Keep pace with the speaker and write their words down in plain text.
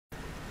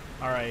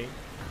Alright,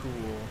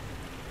 cool.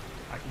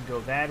 I can go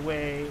that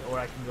way, or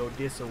I can go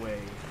this way.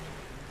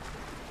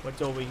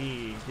 What's over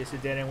here? Just a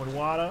dead end with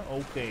water?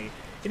 Okay.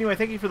 Anyway,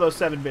 thank you for those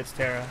 7 bits,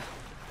 Tara.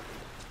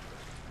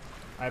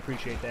 I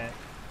appreciate that.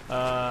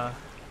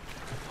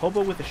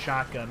 Hobo with a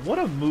Shotgun. What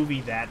a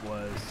movie that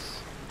was.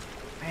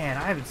 Man,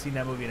 I haven't seen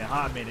that movie in a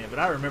hot minute, but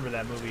I remember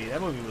that movie.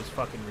 That movie was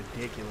fucking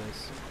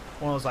ridiculous.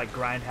 One of those, like,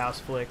 grindhouse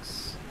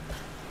flicks.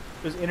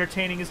 It was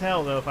entertaining as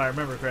hell, though, if I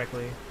remember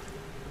correctly.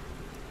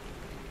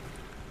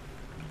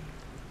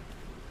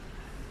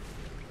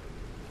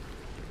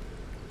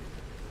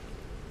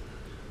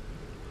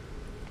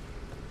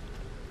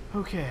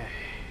 Okay.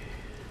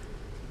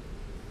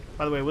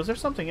 By the way, was there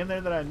something in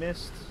there that I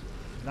missed?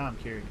 Now I'm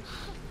curious.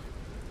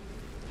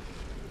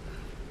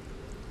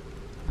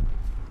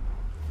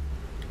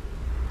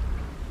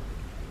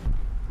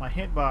 My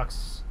hint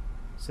box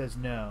says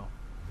no.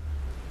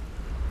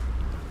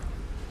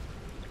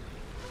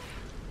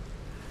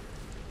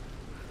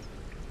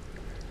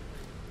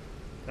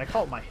 Did I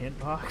call it my hint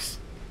box?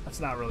 That's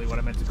not really what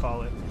I meant to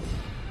call it.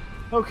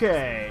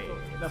 Okay,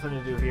 nothing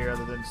to do here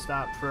other than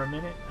stop for a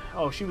minute.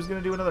 Oh, she was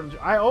going to do another...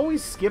 I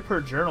always skip her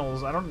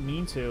journals. I don't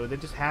mean to. They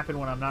just happen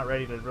when I'm not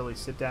ready to really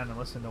sit down and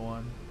listen to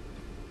one.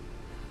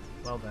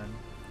 Well then.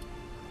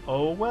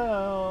 Oh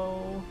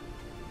well.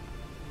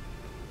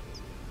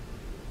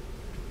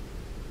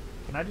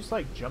 Can I just,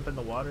 like, jump in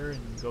the water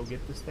and go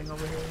get this thing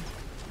over here?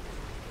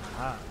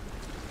 Aha.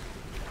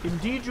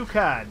 Indeed you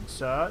can,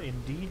 sir.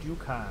 Indeed you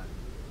can.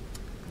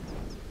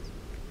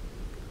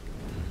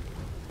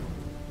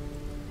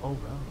 Oh,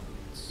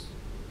 roads.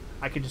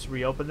 I can just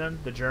reopen them?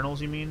 The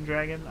journals, you mean,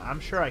 Dragon? I'm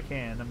sure I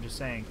can. I'm just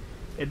saying.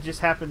 It just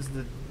happens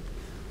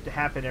to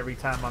happen every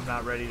time I'm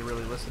not ready to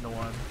really listen to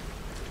one.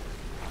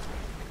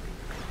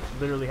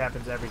 It literally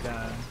happens every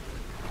time.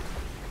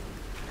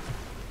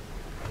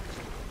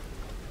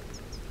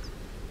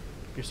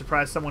 You're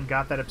surprised someone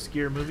got that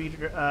obscure movie,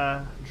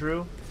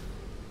 Drew?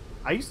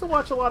 I used to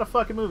watch a lot of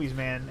fucking movies,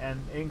 man,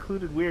 and it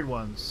included weird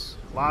ones.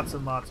 Lots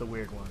and lots of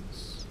weird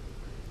ones.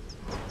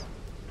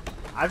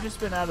 I've just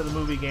been out of the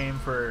movie game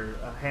for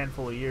a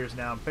handful of years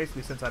now,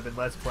 basically since I've been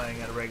Let's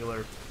Playing at a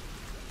regular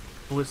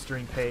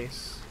blistering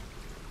pace.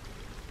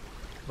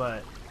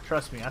 But,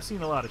 trust me, I've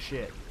seen a lot of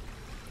shit.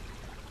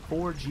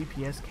 4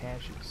 GPS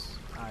caches.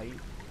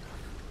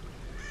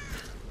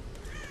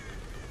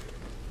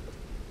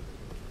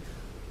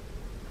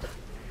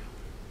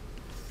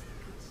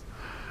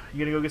 You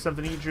gonna go get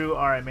something to eat, Drew?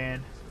 Alright,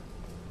 man.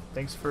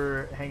 Thanks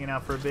for hanging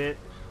out for a bit.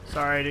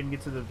 Sorry I didn't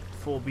get to the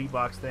full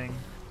beatbox thing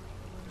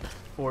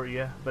for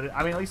you. But,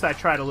 I mean, at least I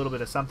tried a little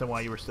bit of something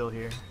while you were still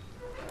here.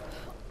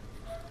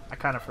 I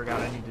kind of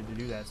forgot I needed to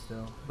do that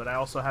still. But I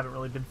also haven't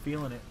really been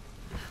feeling it.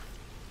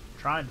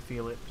 Trying to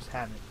feel it, just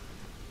haven't.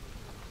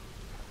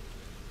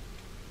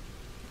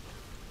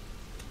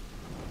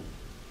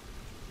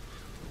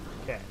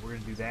 Okay, we're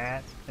gonna do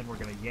that. Then we're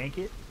gonna yank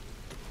it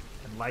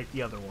and light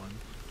the other one.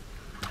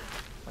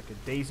 Like a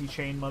daisy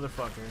chain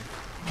motherfucker.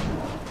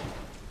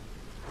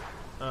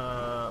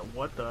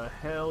 What the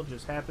hell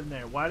just happened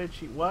there? Why did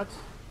she... What?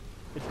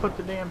 It put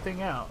the damn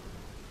thing out.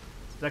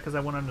 Is that because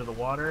I went under the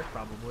water?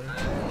 Probably.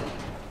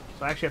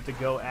 So I actually have to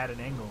go at an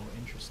angle.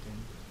 Interesting.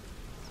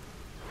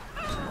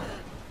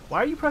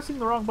 Why are you pressing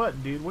the wrong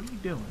button, dude? What are you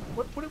doing?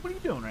 What are you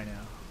doing right now?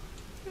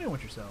 What are you doing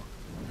with yourself?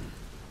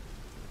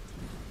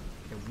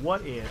 Okay,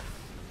 what if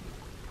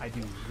I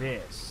do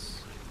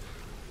this?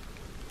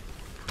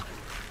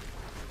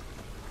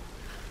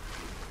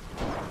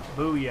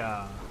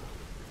 Booyah.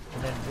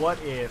 And then what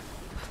if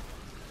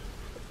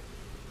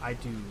I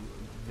do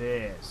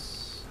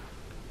this?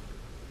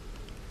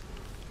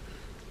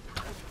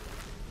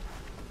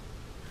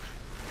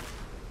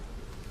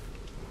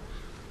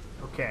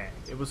 Okay,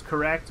 it was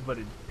correct, but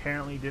it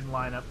apparently didn't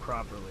line up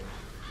properly.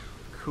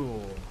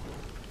 Cool.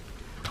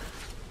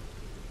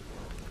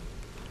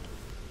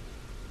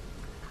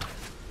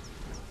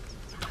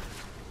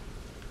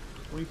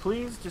 Will you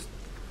please just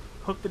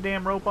hook the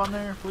damn rope on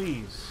there?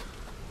 Please.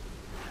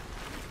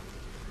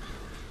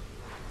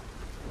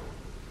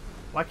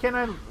 Why can't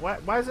I...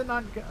 Why is it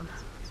not...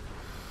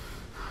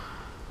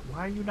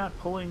 Why are you not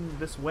pulling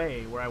this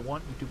way where I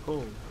want you to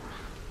pull?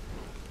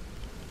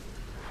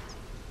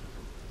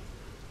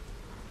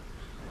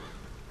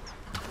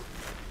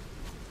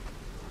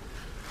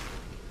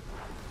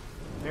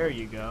 There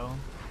you go.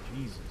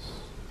 Jesus.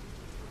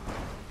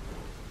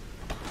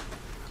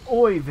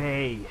 Oy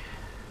vey.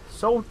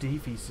 So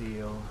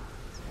difficile.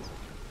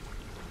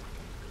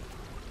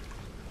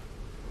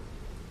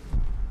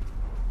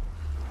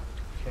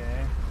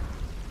 Okay.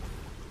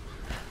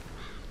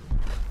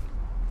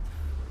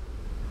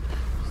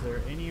 Is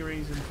there any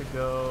reason to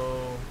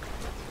go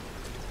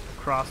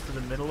across to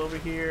the middle over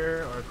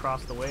here or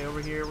across the way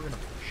over here? We're gonna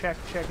check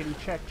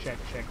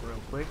real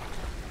quick.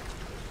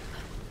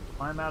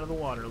 Climb out of the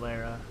water,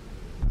 Lara.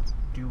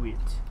 Do it.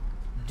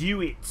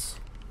 Do it!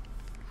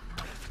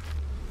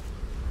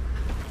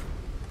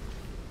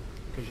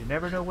 Because you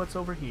never know what's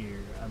over here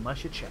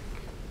unless you check.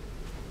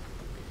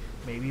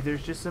 Maybe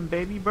there's just some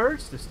baby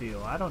birds to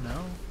steal. I don't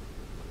know.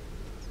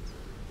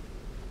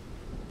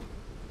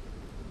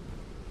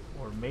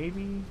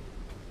 maybe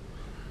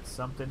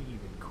something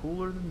even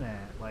cooler than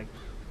that, like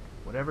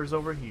whatever's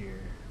over here.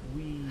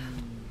 Wee.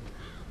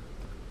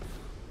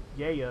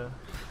 Yeah.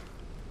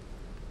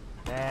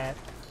 That.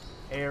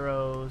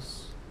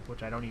 Arrows,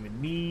 which I don't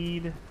even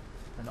need.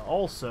 And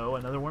also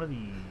another one of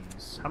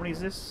these. How many is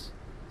this?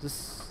 Is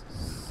this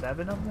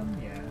 7 of them?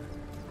 Yeah.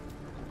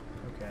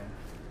 Okay.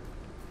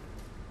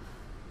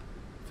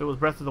 If it was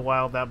Breath of the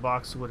Wild, that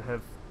box would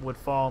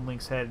fall on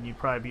Link's head, and you'd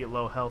probably be at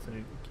low health,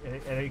 and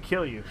it'd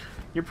kill you.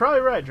 You're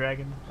probably right,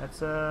 Dragon.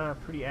 That's a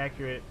pretty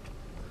accurate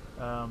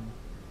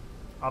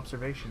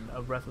observation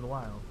of Breath of the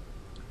Wild.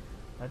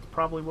 That's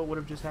probably what would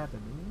have just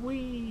happened.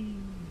 Whee!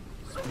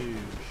 Sploosh.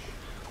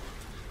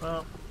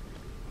 Well,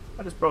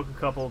 I just broke a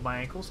couple of my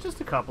ankles.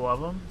 Just a couple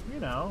of them. You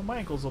know, my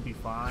ankles will be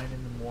fine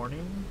in the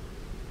morning.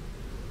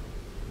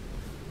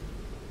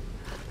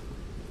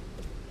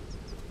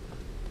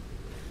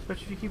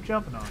 Especially if you keep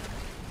jumping on it.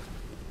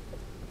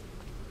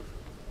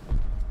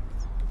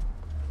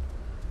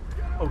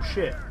 Oh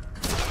shit.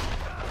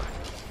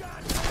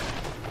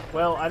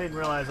 Well, I didn't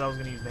realize I was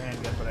going to use the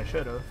handgun, but I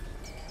should have.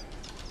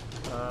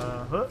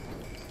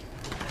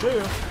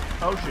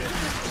 Oh shit.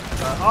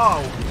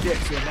 Oh,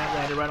 dicks, and that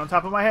landed right on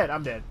top of my head.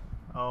 I'm dead.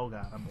 Oh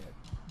god, I'm dead.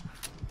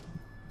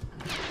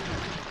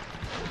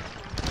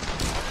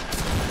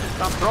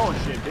 Stop throwing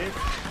shit, bitch.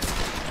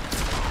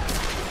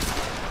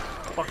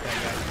 Fuck that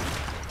guy.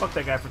 Fuck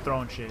that guy for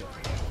throwing shit.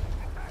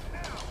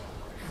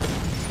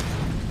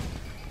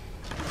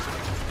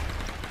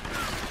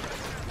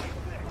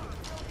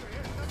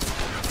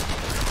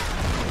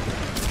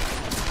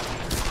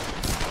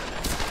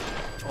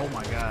 Oh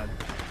my god.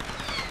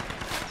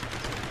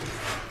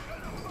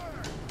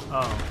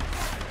 Oh.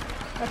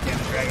 God damn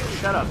it, Dragon.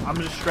 Shut up. I'm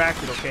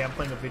distracted, okay? I'm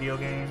playing a video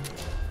game.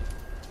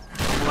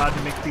 I'm allowed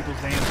to mix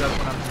people's names up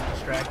when I'm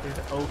distracted,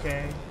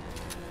 okay?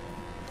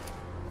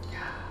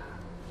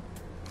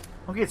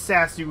 Don't get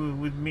sassy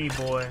with me,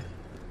 boy.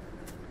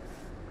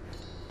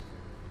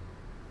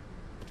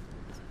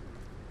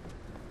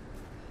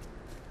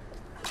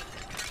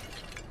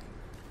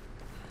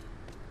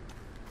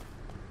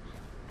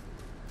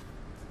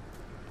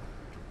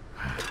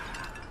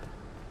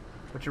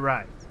 But you're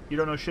right. You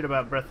don't know shit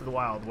about Breath of the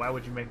Wild. Why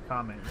would you make a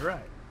comment? You're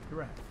right.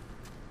 You're right.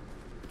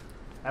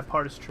 That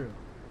part is true.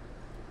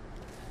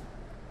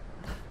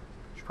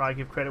 Should probably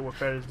give credit where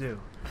credit is due.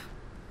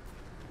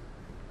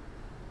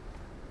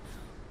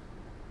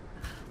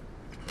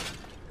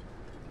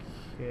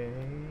 Okay.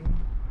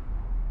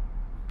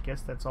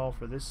 Guess that's all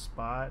for this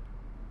spot.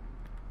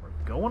 We're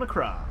going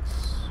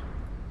across.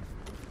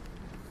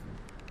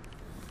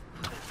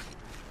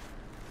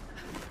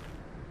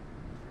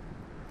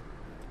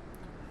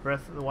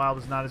 Breath of the Wild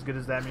is not as good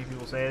as that many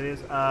people say it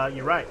is.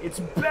 You're right. It's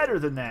better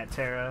than that,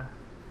 Tara.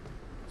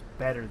 It's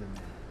better than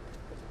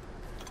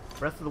that.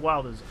 Breath of the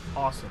Wild is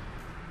awesome.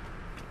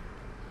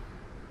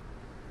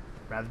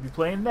 Rather be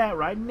playing that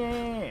right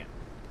now.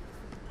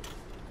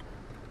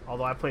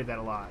 Although I played that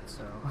a lot,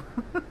 so.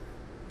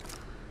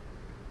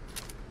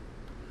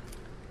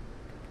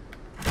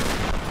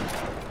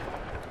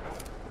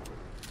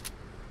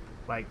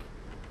 Like,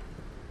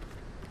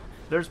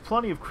 there's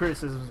plenty of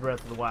criticisms of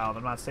Breath of the Wild.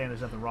 I'm not saying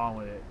there's nothing wrong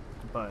with it,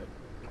 but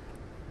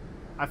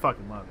I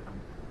fucking love it.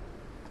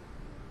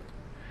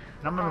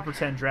 And I'm gonna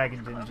pretend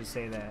Dragon didn't just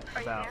say that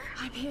about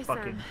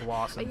fucking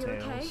Blossom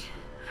Tales. Okay?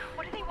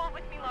 What do they want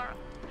with me, Lara?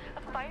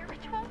 A fire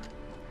ritual?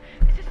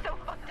 This is so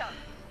fucked up.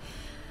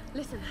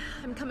 Listen,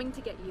 I'm coming to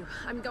get you.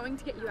 I'm going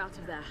to get you out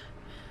of there.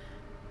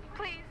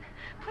 Please,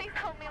 please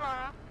help me,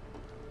 Lara.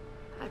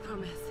 I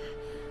promise.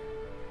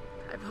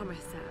 I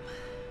promise, Sam.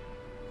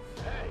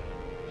 Hey,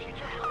 she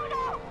just... Oh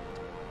no!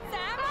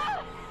 Sam!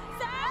 No!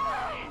 Sam!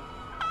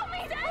 Help me,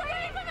 Sam, please!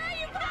 wait for me,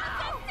 you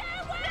bastard!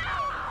 Sam, wait! No!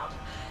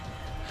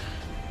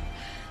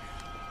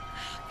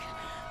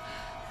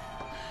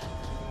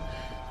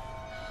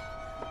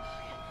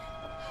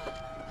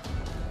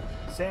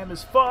 Sam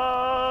is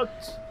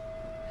fucked!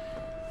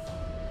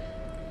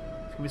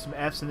 There's gonna be some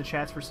F's in the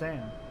chats for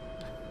Sam.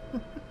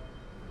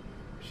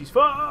 She's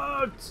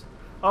fucked!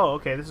 Oh,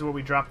 okay, this is where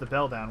we drop the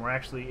bell down. We're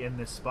actually in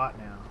this spot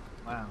now.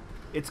 Wow.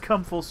 It's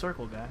come full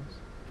circle, guys.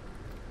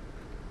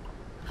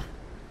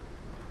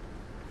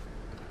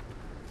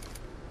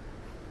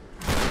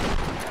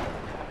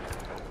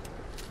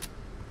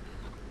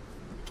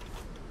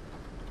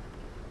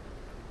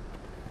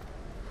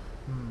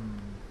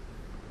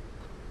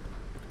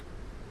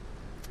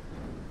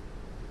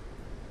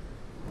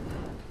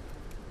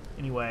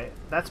 Anyway,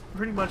 that's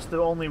pretty much the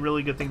only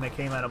really good thing that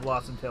came out of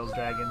Blossom Tales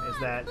Dragon is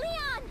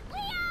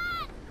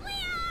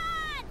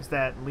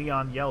that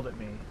Leon yelled at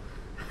me.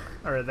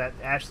 Or that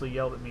Ashley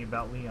yelled at me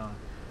about Leon.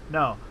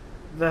 No.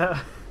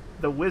 The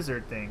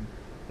wizard thing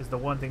is the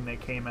one thing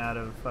that came out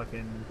of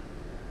fucking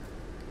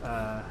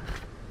God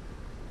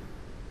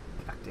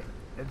damn it.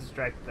 It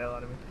distracted the hell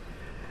out of me.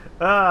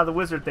 The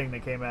wizard thing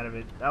that came out of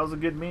it. That was a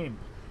good meme.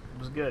 It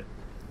was good.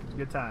 It was a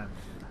good time.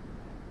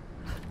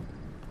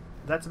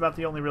 That's about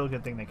the only real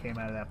good thing that came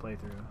out of that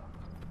playthrough.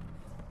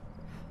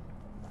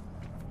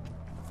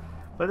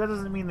 But that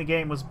doesn't mean the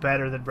game was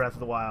better than Breath of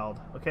the Wild,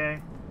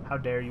 okay? How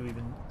dare you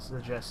even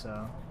suggest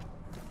so?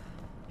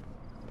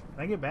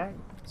 Can I get back?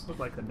 This looks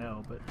like a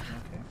no, but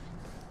okay.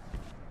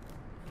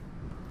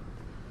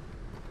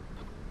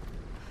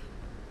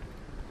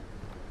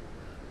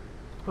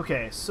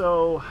 Okay,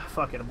 so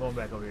fuck it, I'm going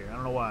back over here. I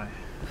don't know why.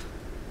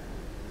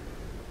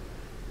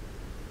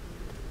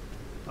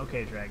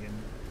 Okay, dragon.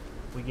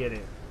 We get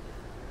it.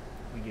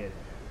 We get it.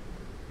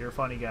 You're a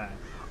funny guy.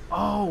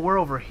 Oh, we're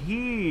over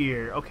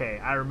here. Okay,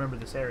 I remember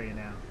this area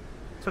now.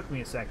 Took me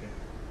a second.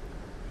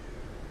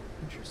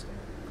 Interesting.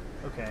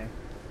 Okay.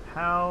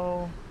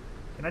 How...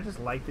 Can I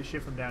just light this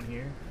shit from down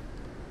here?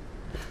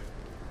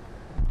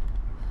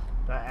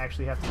 Do I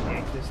actually have to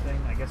yank this thing?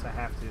 I guess I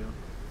have to.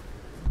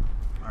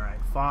 Alright,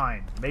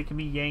 fine. Make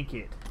me yank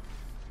it.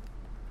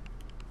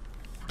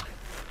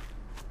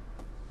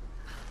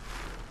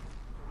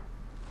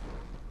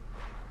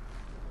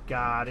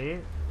 Got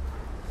it.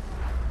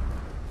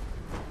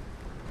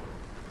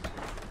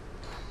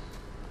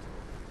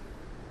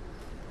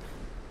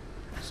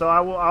 So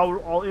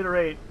I'll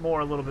iterate more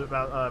a little bit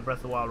about Breath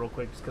of the Wild real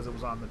quick, just because it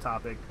was on the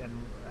topic, and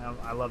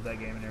I love that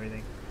game and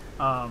everything.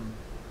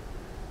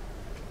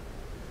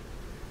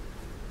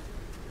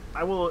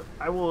 I will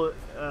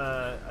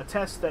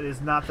attest that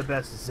it's not the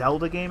best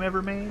Zelda game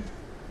ever made,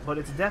 but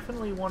it's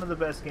definitely one of the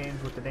best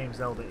games with the name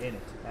Zelda in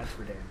it. That's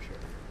for damn sure.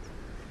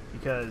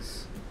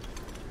 Because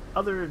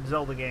other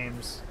Zelda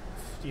games,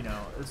 you know,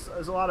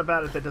 there's a lot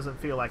about it that doesn't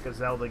feel like a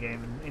Zelda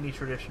game in any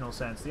traditional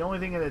sense. The only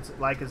thing that's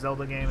like a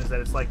Zelda game is that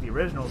it's like the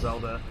original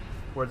Zelda,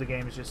 where the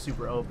game is just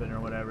super open or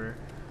whatever.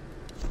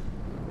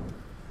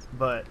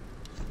 But,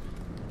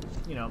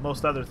 you know,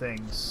 most other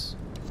things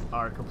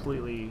are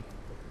completely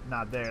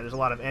not there. There's a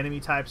lot of enemy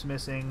types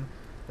missing.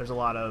 There's a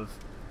lot of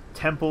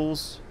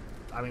temples.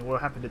 I mean, what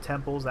happened to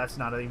temples? That's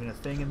not even a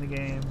thing in the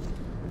game.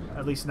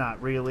 At least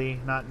not really.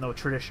 Not in no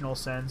traditional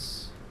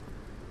sense.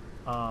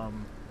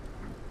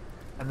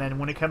 And then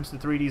when it comes to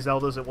 3D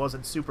Zeldas, it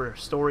wasn't super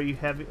story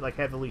heavy, like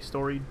heavily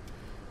story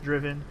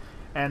driven.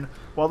 And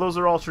while those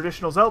are all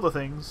traditional Zelda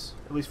things,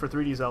 at least for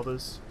 3D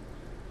Zeldas,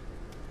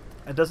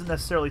 it doesn't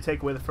necessarily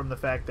take away from the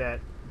fact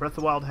that Breath of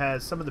the Wild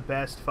has some of the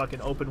best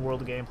fucking open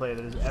world gameplay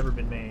that has ever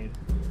been made.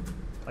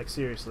 Like,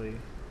 seriously.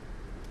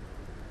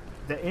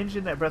 The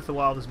engine that Breath of the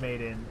Wild is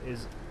made in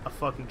is a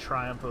fucking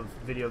triumph of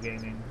video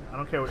gaming. I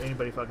don't care what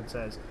anybody fucking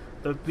says.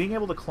 Being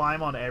able to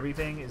climb on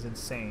everything is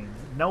insane.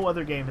 No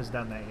other game has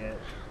done that yet.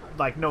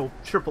 Like, no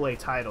AAA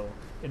title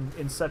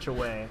in such a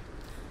way.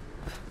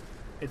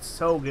 It's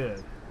so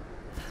good.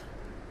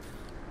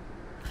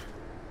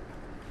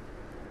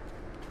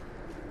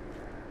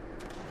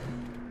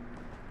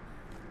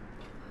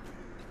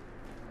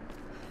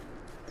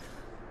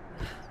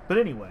 But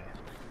anyway,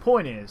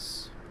 point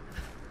is,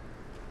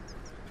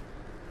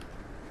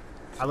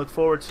 I look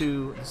forward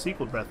to the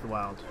sequel to Breath of the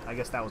Wild. I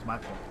guess that was my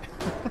point.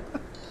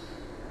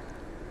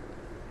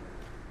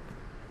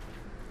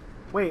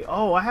 Wait,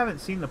 oh, I haven't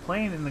seen the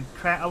plane in the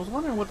crash. I was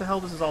wondering what the hell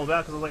this is all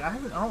about, because I was like, I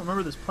don't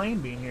remember this plane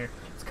being here.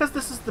 It's because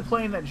this is the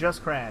plane that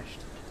just crashed.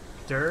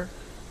 Should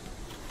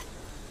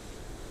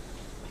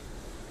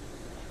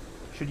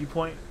you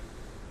point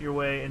your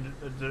way in?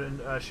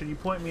 Should you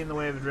point me in the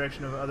way of the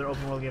direction of other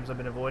open world games I've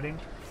been avoiding?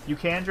 You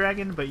can,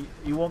 Dragon, but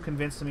you won't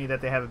convince me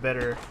that they have a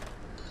better,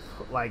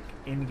 like,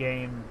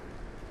 in-game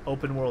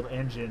open world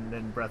engine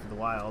than Breath of the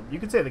Wild. You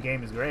could say the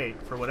game is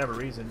great for whatever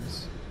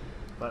reasons,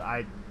 but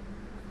I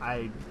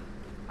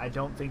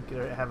don't think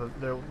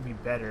there will be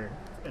better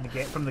in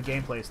from the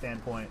gameplay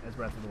standpoint as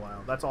Breath of the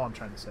Wild. That's all I'm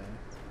trying to say.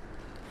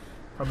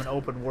 From an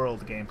open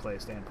world gameplay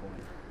standpoint.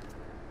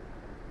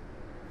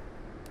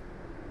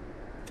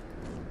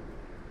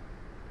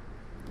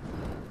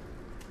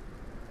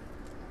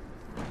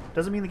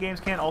 Doesn't mean the games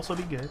can't also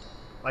be good.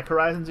 Like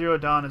Horizon Zero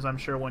Dawn is, I'm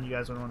sure, one you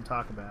guys would want to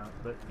talk about.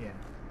 But yeah.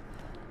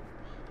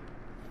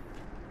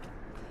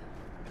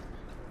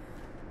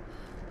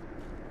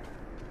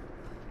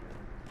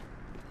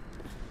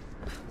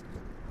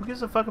 Who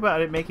gives a fuck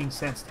about it making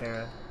sense,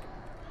 Tara?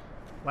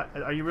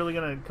 Are you really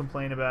gonna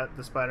complain about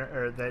the spider,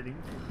 or that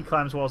he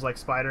climbs walls like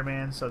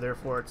Spider-Man, so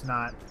therefore it's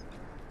not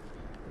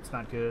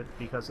good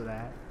because of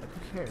that? Like,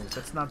 who cares?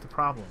 That's not the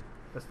problem.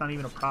 That's not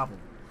even a problem.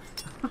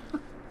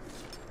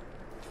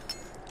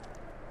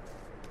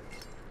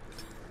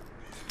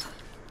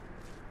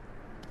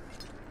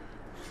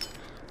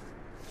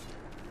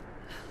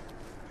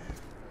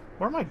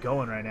 Where am I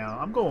going right now?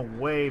 I'm going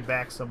way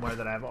back somewhere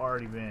that I've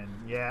already been.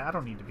 Yeah, I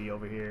don't need to be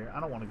over here. I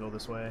don't want to go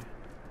this way.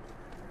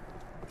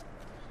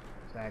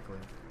 Exactly.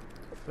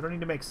 We don't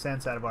need to make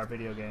sense out of our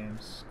video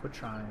games. Quit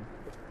trying.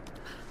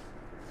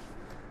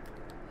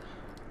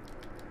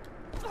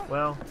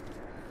 Well,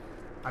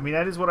 I mean,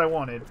 that is what I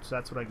wanted, so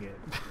that's what I get.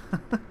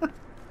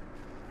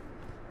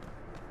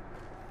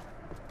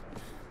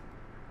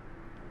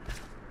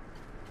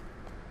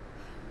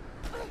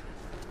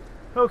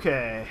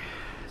 Okay.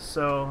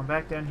 So, I'm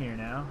back down here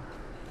now.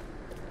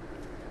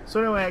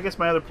 So anyway, I guess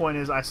my other point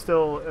is, if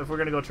we're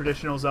going to go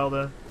traditional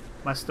Zelda,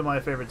 my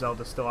favorite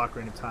Zelda is still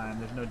Ocarina of Time.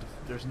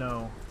 There's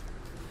no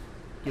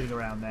getting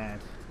around that.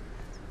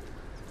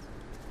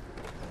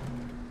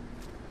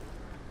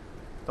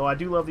 Though I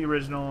do love the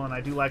original, and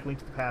I do like Link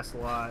to the Past a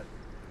lot.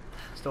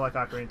 Still like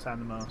Ocarina of Time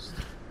the most.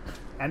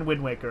 And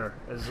Wind Waker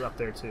is up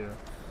there too.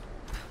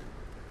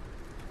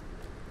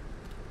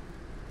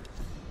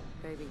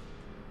 Baby,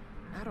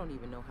 I don't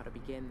even know how to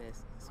begin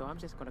this, so I'm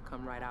just gonna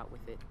come right out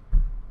with it.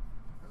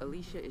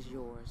 Alicia is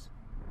yours.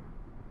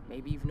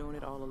 Maybe you've known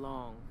it all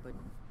along, but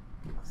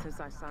since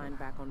I signed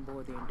back on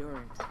board the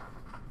Endurance,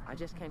 I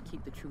just can't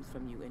keep the truth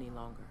from you any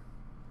longer.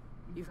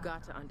 You've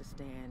got to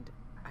understand,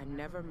 I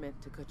never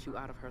meant to cut you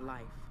out of her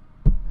life.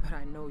 But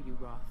I know you,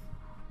 Roth.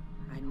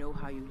 I know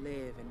how you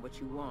live and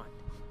what you want.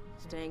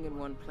 Staying in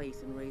one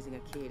place and raising a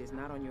kid is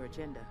not on your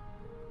agenda.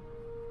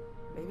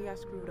 Maybe I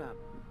screwed up.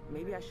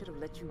 Maybe I should have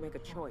let you make a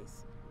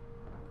choice.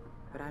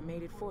 But I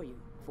made it for you,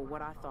 for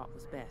what I thought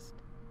was best.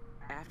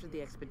 After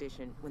the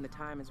expedition, when the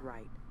time is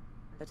right,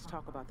 let's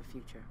talk about the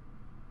future.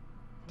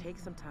 Take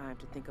some time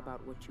to think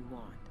about what you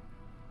want,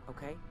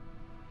 okay?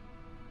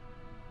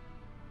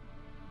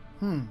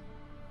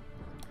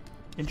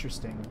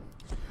 Interesting.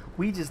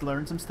 We just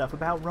learned some stuff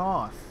about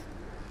Roth.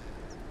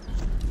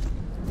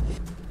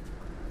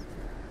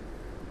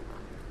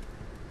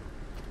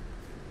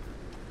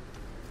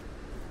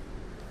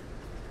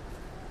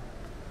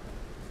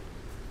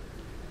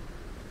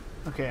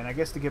 Okay, and I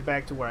guess to get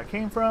back to where I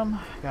came from,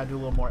 gotta do a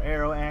little more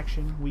arrow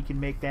action. We can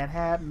make that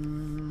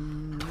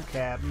happen,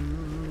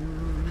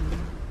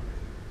 Captain.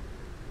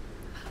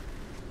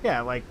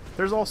 Yeah, like,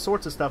 there's all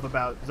sorts of stuff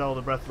about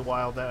Zelda Breath of the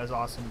Wild that is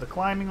awesome. The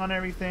climbing on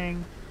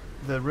everything,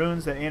 the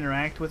runes that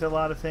interact with a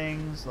lot of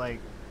things, like,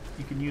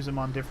 you can use them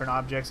on different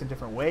objects in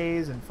different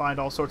ways and find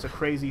all sorts of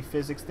crazy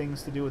physics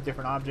things to do with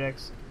different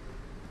objects.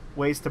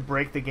 Ways to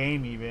break the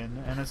game,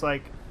 even. And it's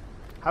like,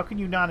 how can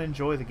you not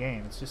enjoy the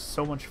game? It's just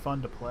so much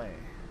fun to play.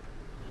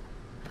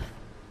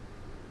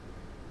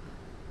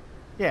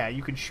 Yeah,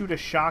 you can shoot a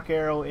shock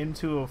arrow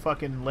into a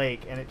fucking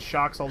lake and it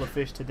shocks all the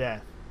fish to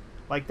death.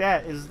 Like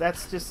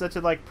that's just such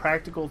a like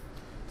practical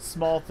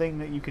small thing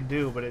that you can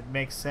do, but it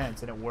makes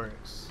sense and it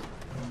works.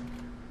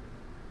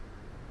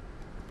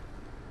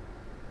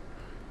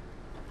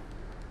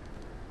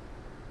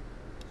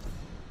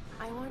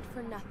 I want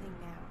for nothing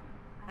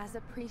now. As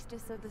a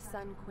priestess of the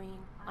Sun Queen,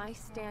 I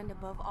stand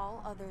above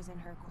all others in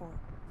her court.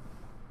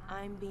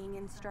 I'm being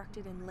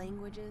instructed in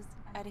languages,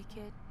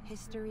 etiquette,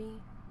 history,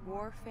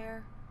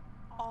 warfare,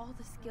 all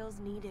the skills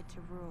needed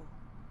to rule.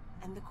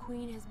 And the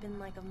Queen has been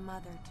like a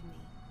mother to me.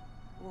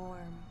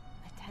 Warm,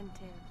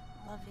 attentive,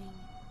 loving.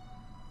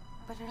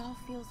 But it all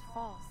feels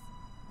false,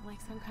 like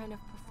some kind of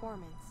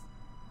performance.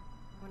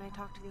 When I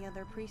talk to the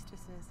other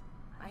priestesses,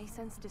 I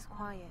sense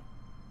disquiet.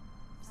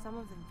 Some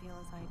of them feel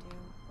as I do.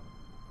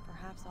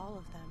 Perhaps all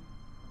of them.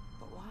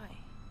 But why?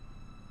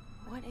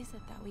 What is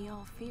it that we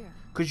all fear?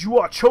 'Cause you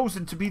are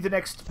chosen to be the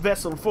next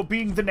vessel for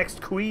being the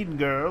next queen,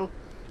 girl.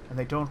 And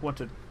they don't want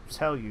to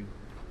tell you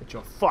that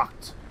you're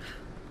fucked.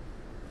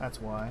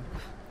 That's why.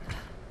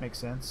 Makes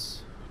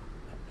sense.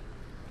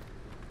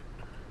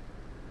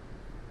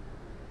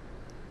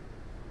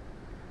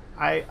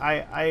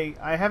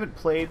 I haven't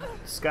played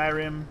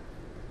Skyrim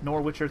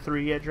nor Witcher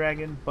 3 yet,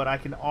 Dragon, but I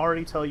can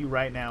already tell you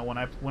right now when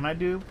I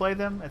do play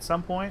them at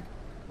some point,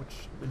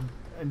 which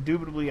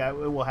indubitably it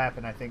will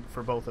happen, I think,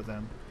 for both of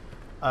them.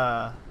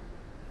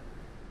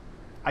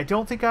 I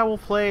don't think I will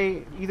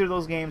play either of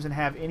those games and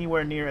have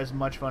anywhere near as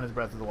much fun as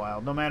Breath of the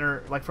Wild. No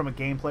matter, like, from a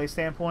gameplay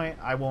standpoint,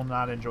 I will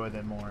not enjoy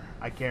them more.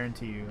 I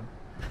guarantee you.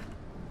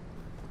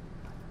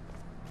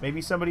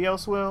 Maybe somebody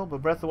else will,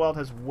 but Breath of the Wild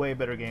has way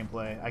better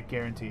gameplay. I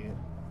guarantee it.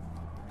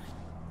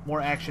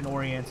 More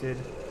action-oriented.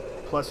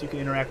 Plus, you can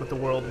interact with the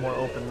world more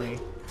openly.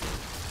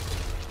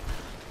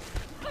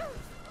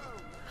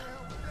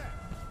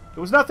 It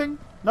was nothing.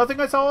 Nothing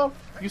I saw.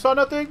 You saw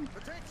nothing?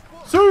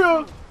 See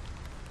ya!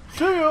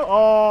 See ya!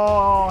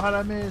 Oh, how'd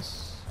I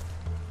miss?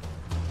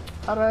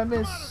 How did I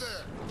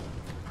miss?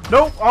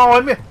 Nope! Oh,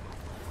 I missed!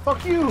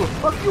 Fuck you!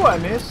 Fuck you, I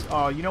missed!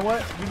 Oh, you know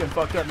what? You've been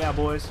fucked up now,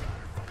 boys.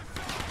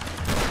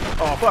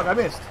 Oh, fuck, I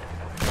missed.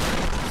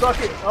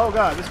 Suck it! Oh,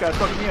 God, this guy's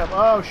fucking me up.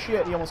 Oh,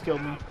 shit, he almost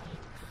killed me.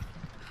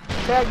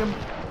 Tagged him.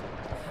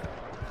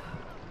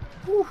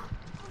 Whew.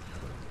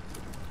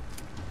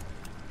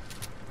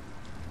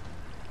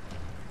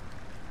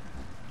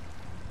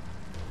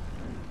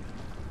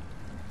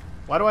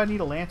 Why do I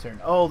need a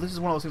lantern? Oh, this is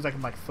one of those things I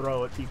can, like,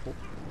 throw at people.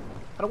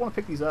 I don't want to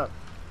pick these up.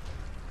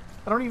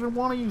 I don't even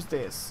want to use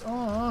this.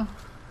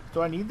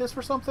 Do I need this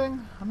for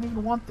something? I don't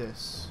even want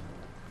this.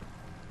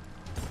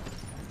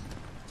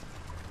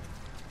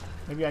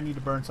 Maybe I need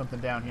to burn something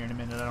down here in a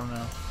minute. I don't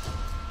know.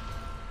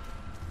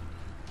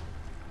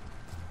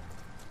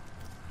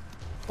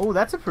 Oh,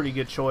 that's a pretty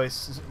good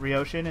choice,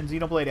 Ryoshin and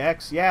Xenoblade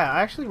X. Yeah,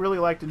 I actually really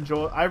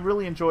I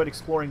really enjoyed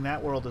exploring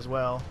that world as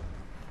well.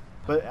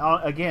 But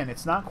again,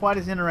 it's not quite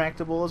as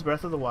interactable as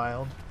Breath of the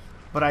Wild.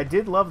 But I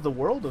did love the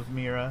world of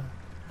Mira.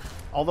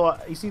 Although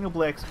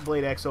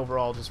Xenoblade X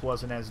overall just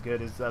wasn't as good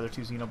as the other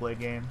two Xenoblade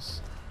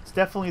games. It's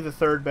definitely the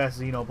third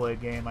best Xenoblade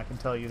game, I can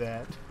tell you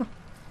that.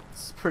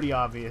 It's pretty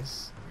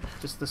obvious.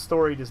 Just the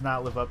story does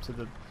not live up to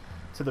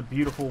the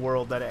beautiful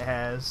world that it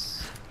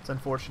has. It's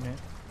unfortunate.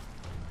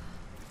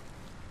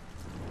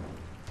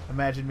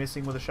 Imagine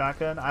missing with a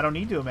shotgun. I don't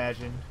need to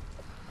imagine.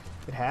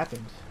 It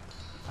happened.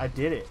 I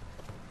did it.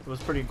 It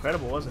was pretty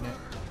incredible, wasn't it?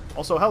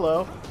 Also,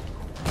 hello.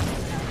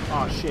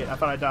 Oh shit, I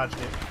thought I dodged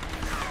it.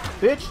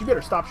 Bitch, you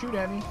better stop shooting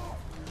at me.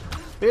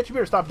 Bitch, you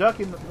better stop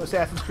ducking,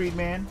 Assassin's Creed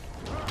man.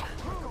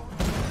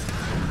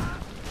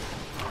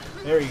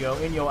 There you go.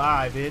 In your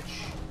eye,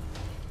 bitch.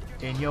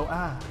 In your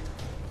eye.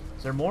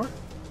 Is there more?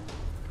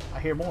 I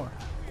hear more.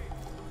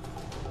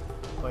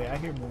 Oh yeah, I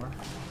hear more.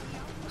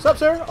 What's up,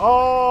 sir?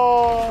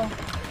 Oh!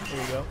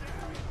 There you go.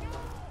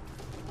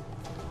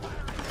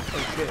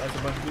 Oh shit, that's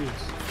a bunch of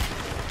dudes.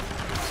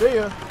 See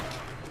ya!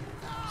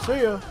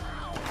 See ya!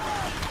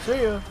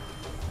 See ya!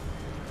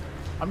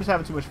 I'm just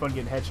having too much fun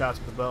getting headshots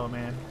with the bow,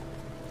 man.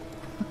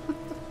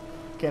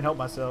 Can't help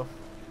myself.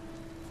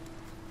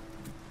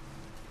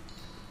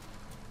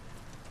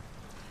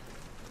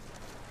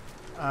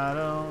 I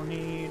don't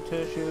need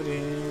to shoot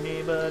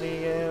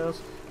anybody else.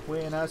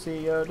 When I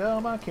see your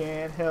dome, I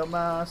can't help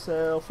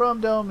myself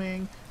from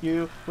doming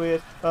you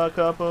with a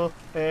couple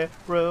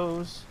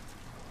arrows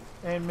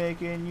and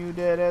making you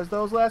dead as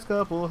those last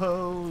couple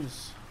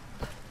hoes.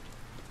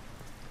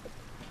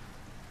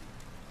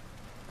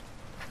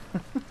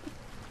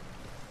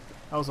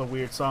 That was a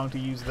weird song to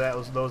use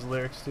those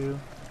lyrics to.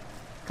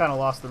 Kind of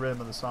lost the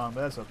rhythm of the song,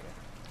 but that's okay.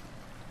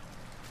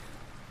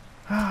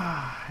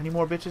 Any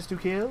more bitches to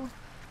kill?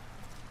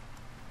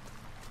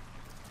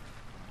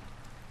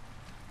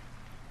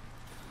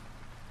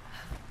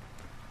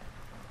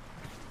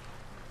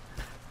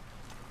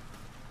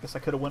 Guess I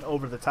could have went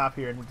over the top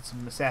here and did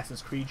some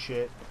Assassin's Creed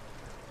shit.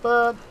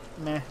 But,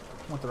 meh.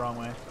 Went the wrong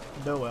way.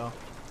 Oh well.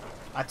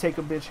 I take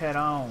a bitch head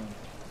on.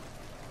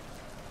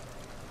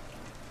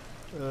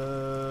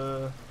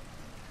 Oh,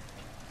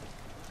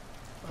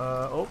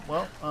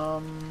 well,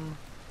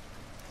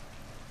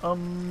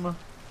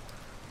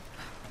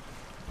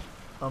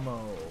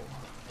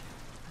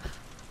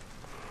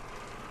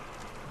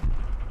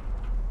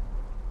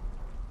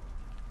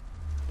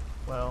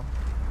 well,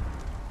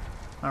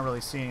 not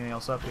really seeing anything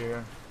else up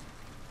here,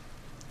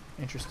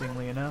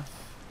 interestingly enough.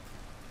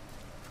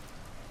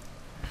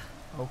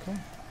 Okay.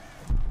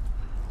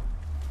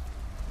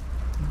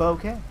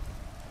 Bouquet.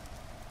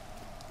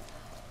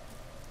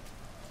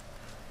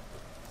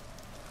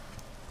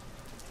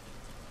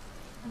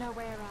 No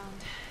way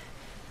around.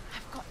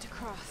 I've got to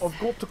cross. I've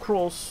got to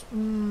cross.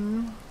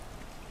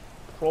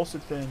 Cross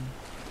it then.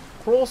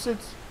 Cross it.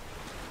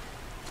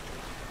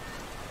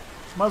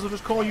 Might as well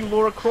just call you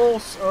Laura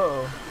Cross.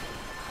 Uh-oh.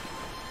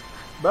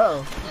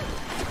 Uh-oh.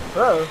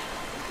 Uh-oh.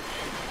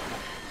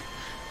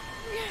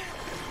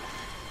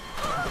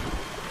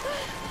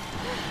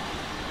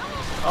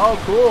 Oh,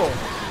 cool.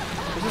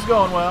 This is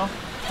going well.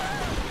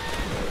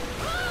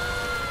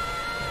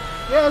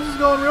 Yeah, this is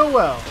going real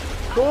well.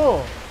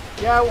 Cool.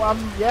 Yeah,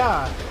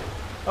 yeah.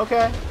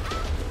 Okay.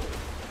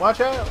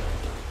 Watch out.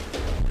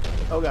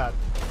 Oh, God.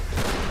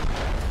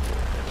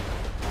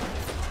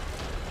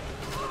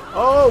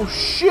 Oh,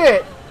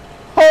 shit.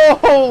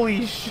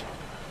 Holy shit.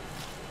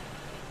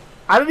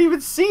 I didn't even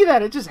see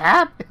that. It just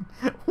happened.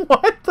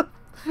 What the...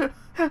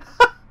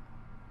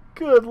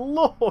 Good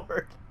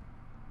Lord.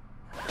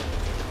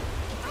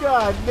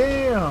 God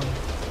damn.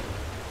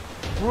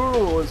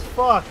 Brutal as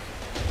fuck.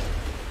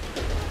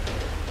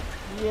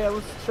 Yeah,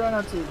 let's try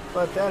not to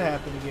let that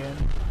happen again.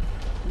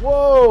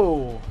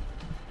 Whoa!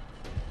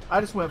 I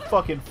just went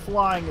fucking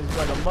flying as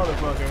like a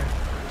motherfucker.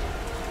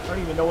 I don't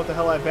even know what the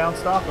hell I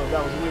bounced off of.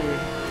 That was weird.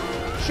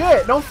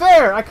 Shit! No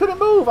fair! I couldn't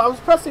move! I was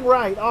pressing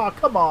right! Oh,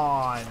 come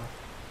on!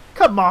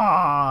 Come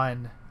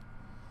on!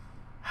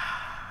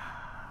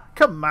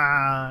 Come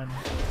on!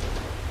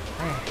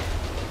 Man.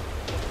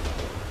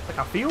 It's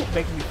like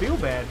making me feel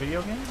bad,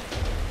 video game.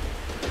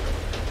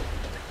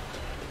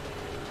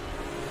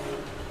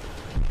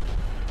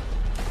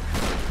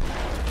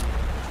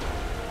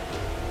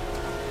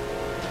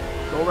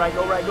 Go right,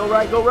 go right, go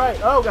right, go right.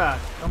 Oh, God.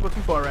 Don't go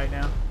too far right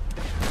now.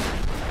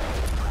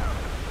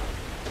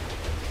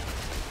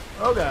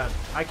 Oh, God.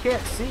 I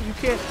can't see. You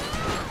can't...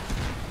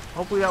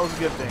 Hopefully that was a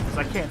good thing, because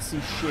I can't see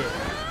shit.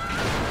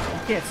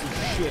 You can't see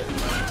shit.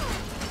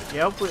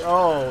 Yeah, hopefully...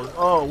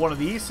 Oh, one of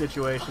these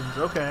situations.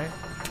 Okay.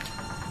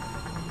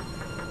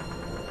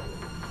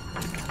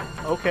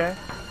 Okay.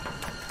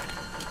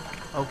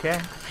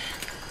 Okay.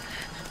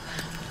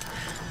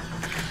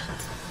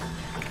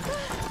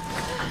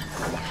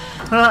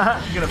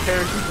 I'm gonna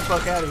parachute the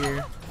fuck out of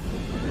here.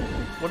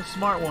 What a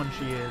smart one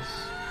she is.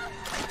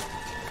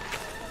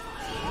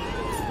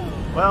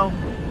 Well,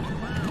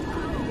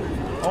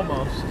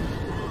 almost.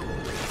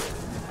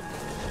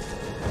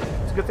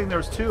 It's a good thing there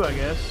was two, I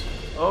guess.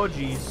 Oh,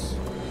 jeez.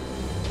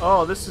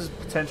 Oh, this is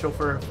potential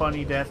for a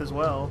funny death as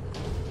well.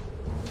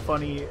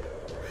 Funny,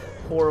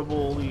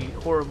 horribly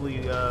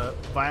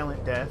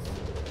violent death.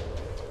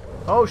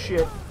 Oh,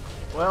 shit.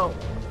 Well,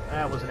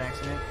 that was an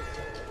accident.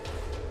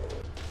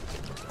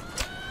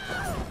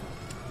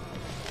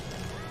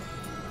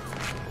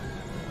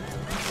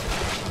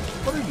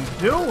 What are you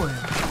doing?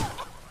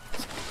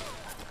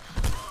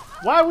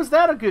 Why was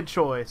that a good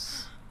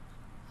choice?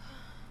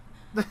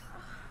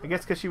 I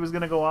guess because she was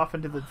going to go off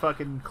into the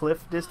fucking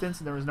cliff distance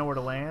and there was nowhere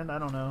to land. I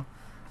don't know.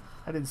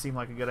 That didn't seem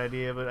like a good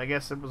idea, but I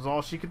guess it was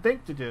all she could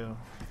think to do.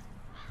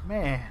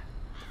 Man.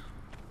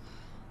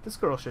 This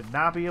girl should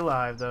not be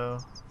alive, though.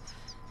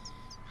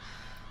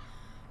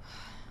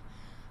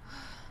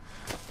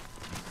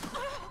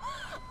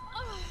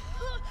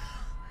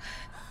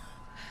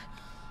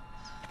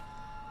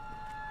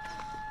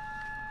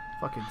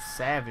 Fucking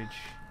savage.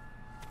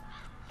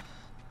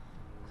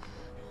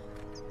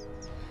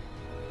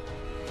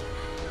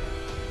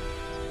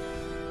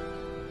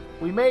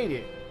 We made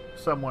it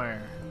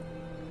somewhere.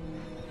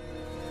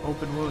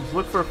 Open wounds.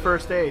 Look for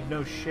first aid.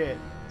 No shit.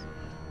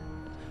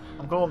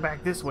 I'm going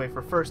back this way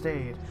for first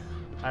aid.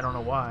 I don't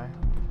know why.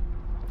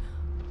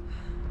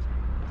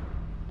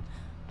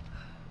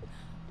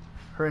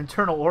 Her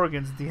internal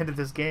organs at the end of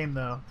this game,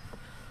 though.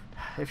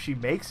 If she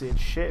makes it,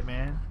 shit,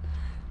 man.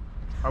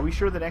 Are we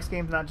sure the next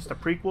game's not just a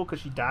prequel because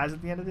she dies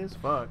at the end of this?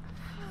 Fuck.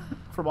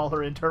 From all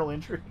her internal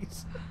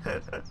injuries.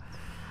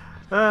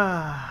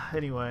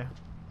 Anyway.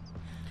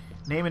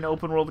 Name an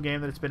open world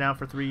game that's been out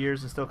for 3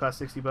 years and still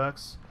costs $60.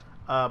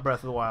 Breath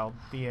of the Wild.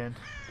 The end.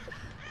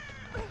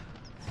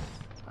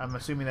 I'm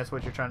assuming that's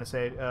what you're trying to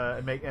say.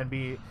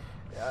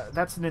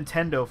 That's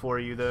Nintendo for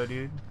you, though,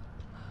 dude.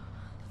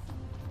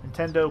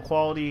 Nintendo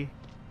quality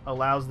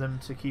allows them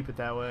to keep it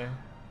that way.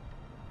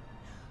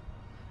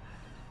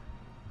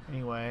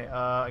 Anyway,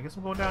 I guess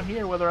I'm going down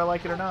here whether I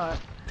like it or not.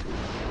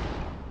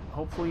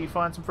 Hopefully you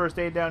find some first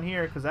aid down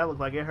here, because that looked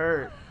like it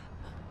hurt.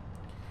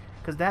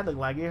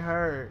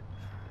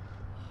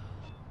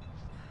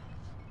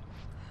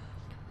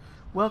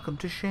 Welcome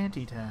to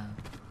Shantytown.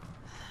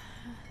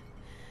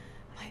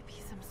 Might be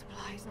some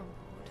supplies on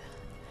board.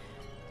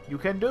 You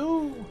can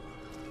do!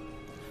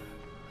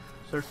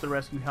 Search the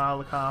rescue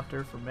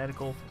helicopter for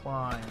medical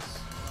supplies.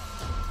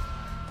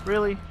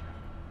 Really?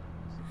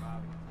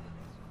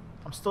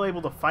 I'm still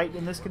able to fight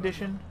in this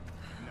condition?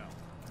 No.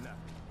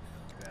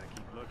 Gotta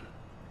keep looking.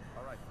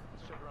 Alright,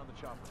 let's check around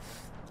the chopper.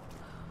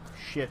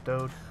 Shit,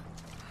 dude.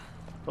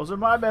 Those are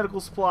my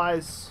medical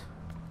supplies.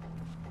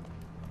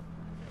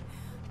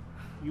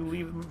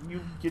 You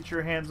get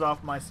your hands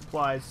off my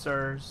supplies,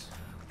 sirs.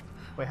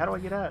 Wait, how do I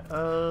get out?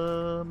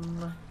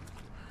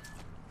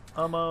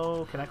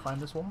 Can I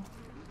climb this wall?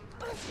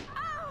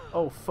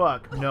 Oh,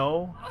 fuck.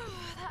 No.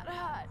 That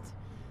hurt.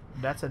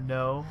 That's a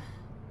no.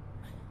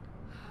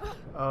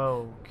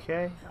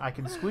 Okay. I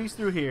can squeeze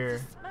through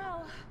here.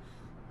 Smell.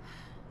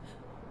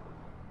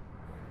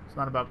 It's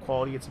not about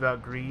quality, it's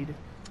about greed.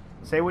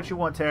 Say what you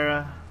want,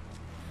 Tara.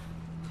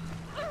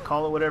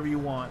 Call it whatever you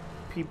want.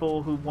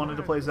 People who wanted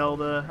to play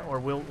Zelda or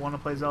will want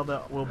to play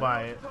Zelda will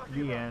buy it.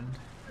 The end.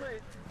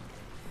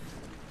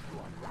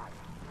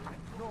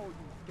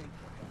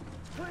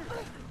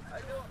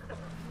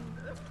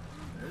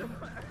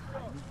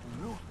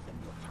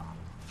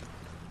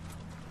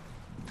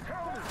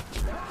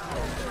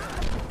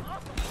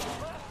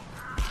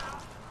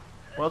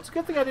 Well, it's a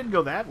good thing I didn't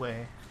go that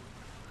way.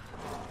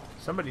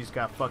 Somebody's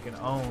got fucking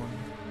owned.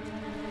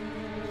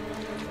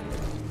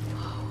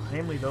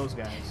 Namely those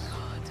guys.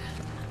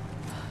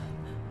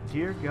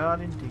 Dear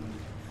God, indeed.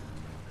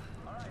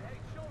 Alright, hey,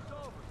 show's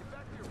over. Get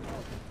back to your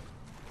post.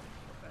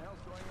 What the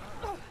hell's going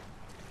on?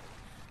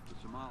 The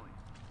Somali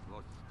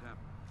lost his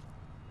temper.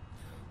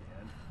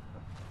 And?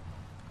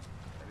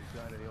 Any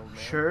sign of the old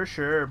man?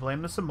 Sure.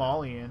 Blame the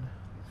Somalian.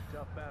 He's a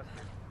tough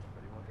bastard,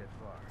 but he won't get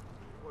far.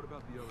 What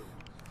about the other ones?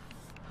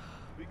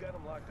 We got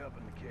him locked up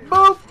in the cave.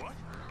 Boop! What?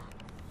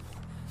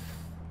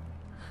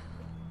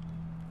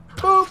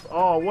 Boop!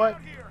 Oh, what?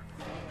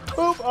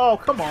 Boop! Oh,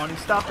 come on. He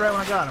stopped right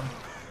when I got him.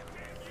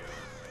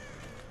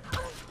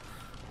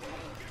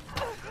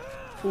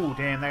 Ooh,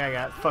 damn, that guy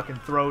got fucking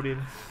throated.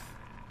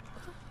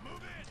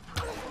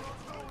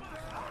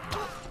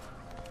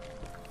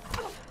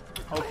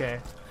 Okay.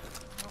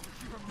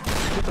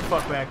 Get the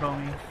fuck back,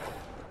 homie.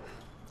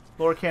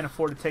 Laura can't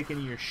afford to take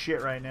any of your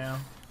shit right now.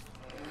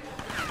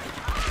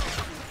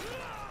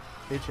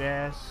 Bitch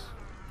ass.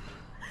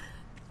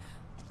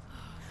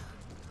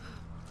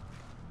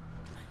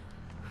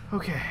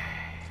 Okay.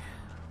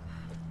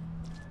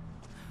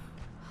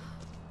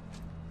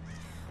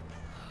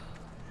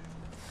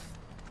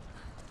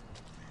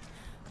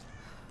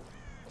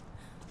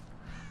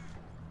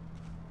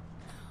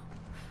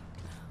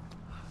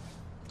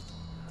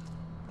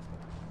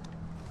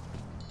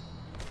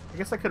 I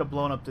guess I could have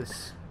blown up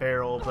this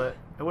barrel, but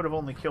it would have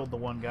only killed the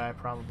one guy,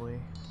 probably.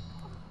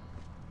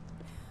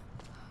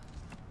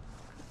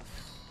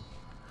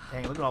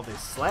 Dang, look at all this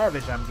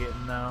slavage I'm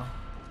getting, though.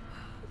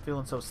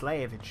 Feeling so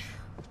slavage.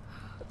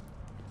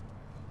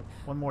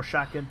 One more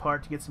shotgun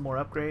part to get some more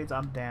upgrades.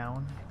 I'm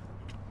down.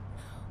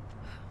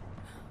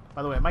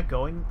 By the way, am I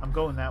going? I'm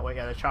going that way.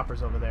 Yeah, the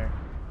chopper's over there.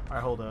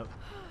 Alright, hold up.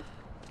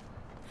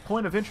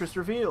 Point of interest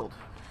revealed.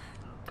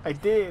 I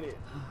did it.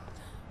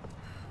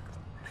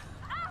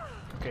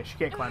 Okay, she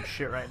can't climb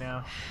shit right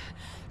now.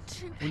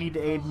 We need to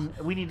aid.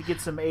 We need to get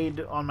some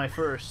aid on my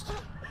first.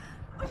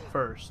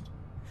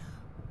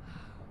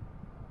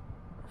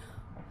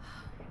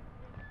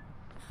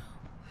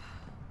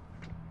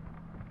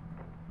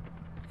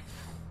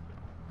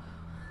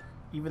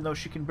 Even though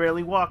she can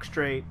barely walk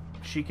straight,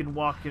 she can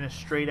walk in a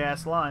straight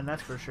ass line,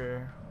 that's for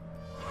sure.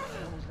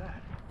 What was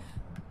that?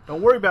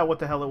 Don't worry about what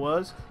the hell it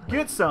was.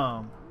 Get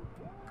some!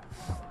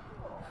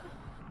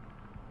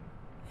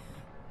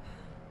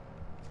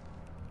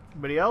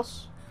 Anybody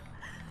else?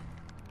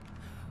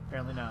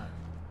 Apparently not.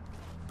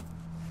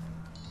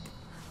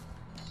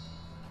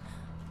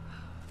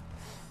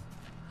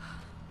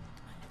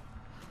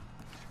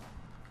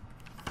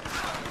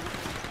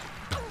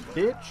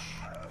 Bitch.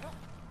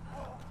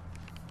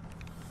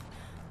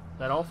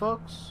 That all,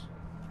 folks?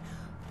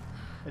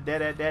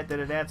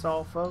 That's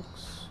all,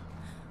 folks.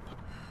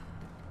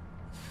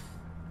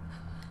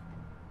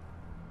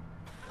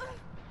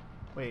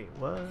 Wait,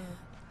 what?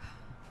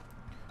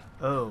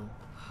 Oh.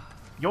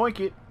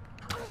 Yoink it.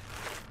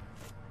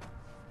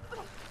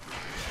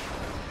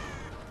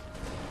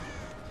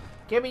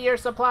 Give me your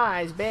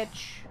supplies,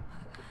 bitch.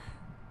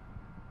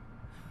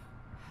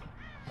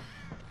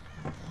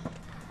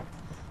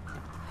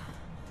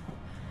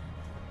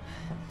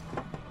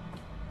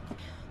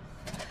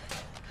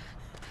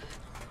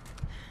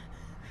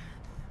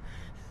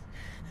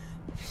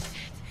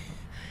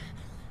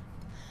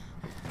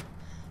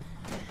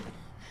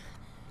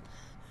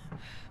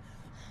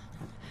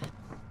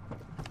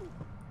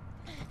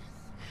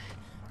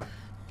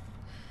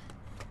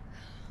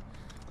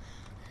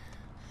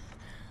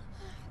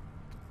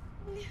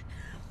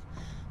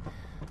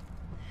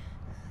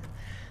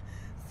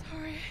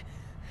 Sorry.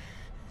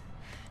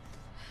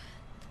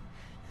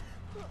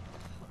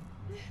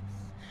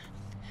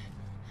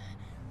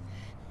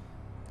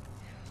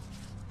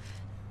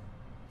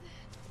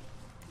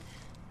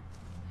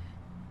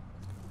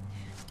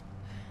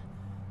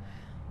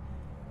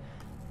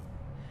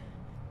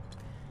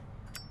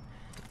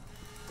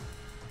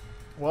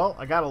 Well,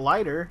 I got a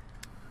lighter.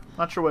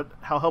 Not sure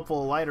how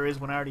helpful a lighter is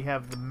when I already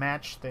have the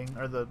match thing,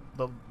 or the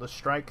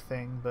strike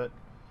thing, but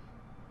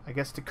I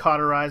guess to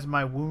cauterize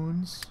my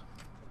wounds.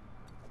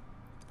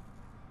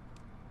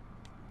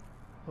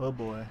 Oh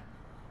boy.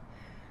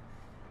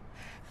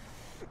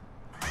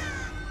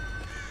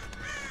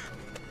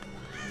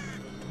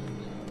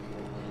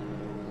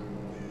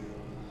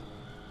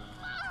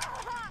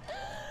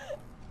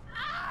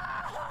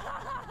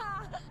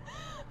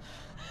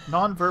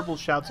 Non-verbal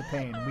shouts of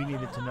pain. We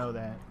needed to know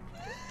that.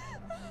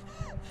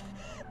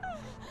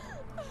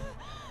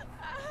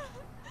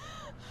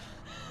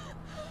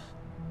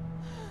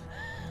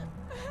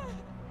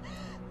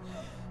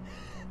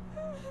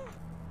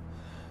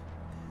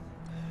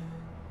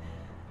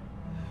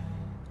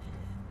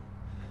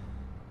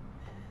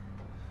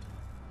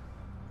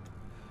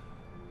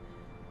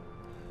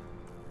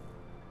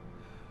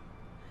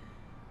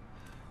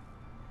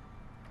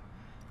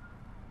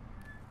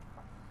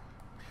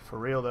 For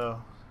real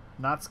though.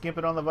 Not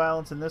skimping on the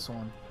violence in this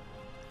one.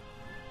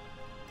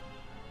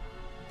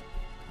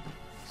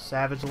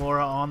 Savage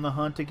Laura on the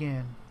hunt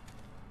again.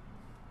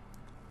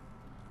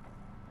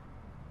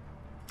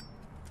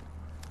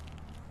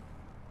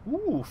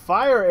 Ooh,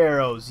 fire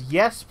arrows.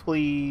 Yes,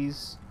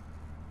 please.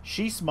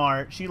 She's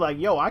smart. She like,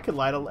 yo, I could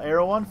light an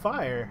arrow on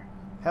fire.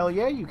 Hell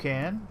yeah, you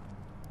can.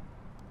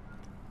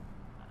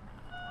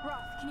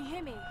 Roth, can you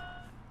hear me?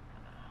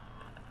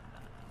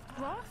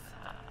 Roth?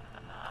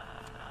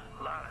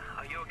 Lara,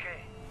 are you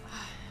okay?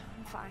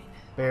 I'm fine.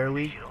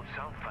 Barely. You don't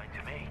sound fine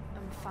to me.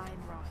 I'm fine,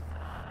 Roth.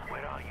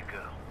 Where are you,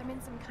 girl? I'm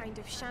in some kind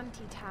of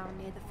shanty town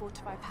near the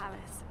fortified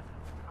palace.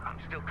 I'm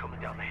still coming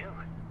down the hill.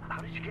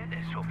 How did you get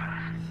there so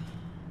fast?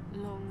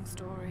 Long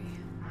story.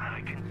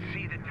 I can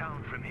see the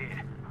town from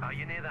here. Are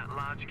you near that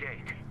large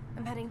gate?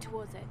 I'm heading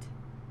towards it.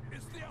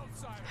 It's the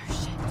outside. Oh,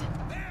 shit.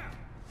 There!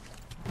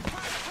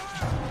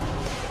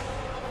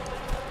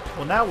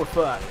 Well, now we're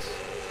fucked.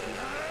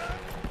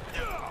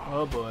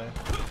 Oh boy.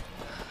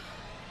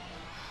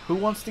 Who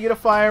wants to get a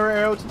fire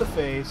arrow to the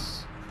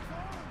face?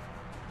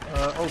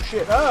 Oh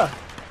shit. Ah!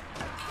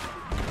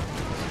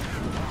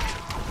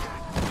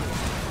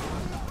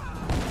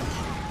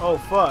 Oh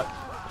fuck.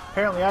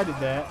 Apparently I did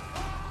that.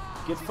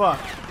 Get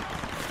fucked.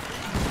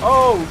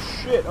 Oh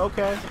shit,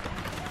 okay.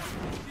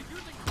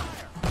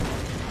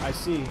 I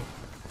see.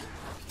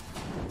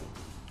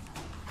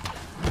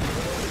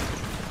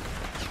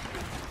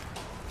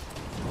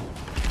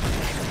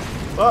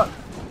 Fuck.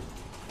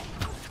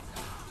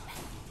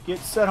 Get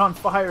set on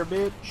fire,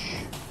 bitch.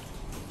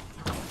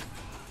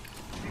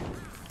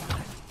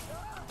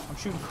 I'm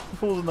shooting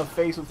fools in the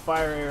face with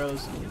fire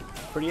arrows.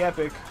 Pretty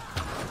epic.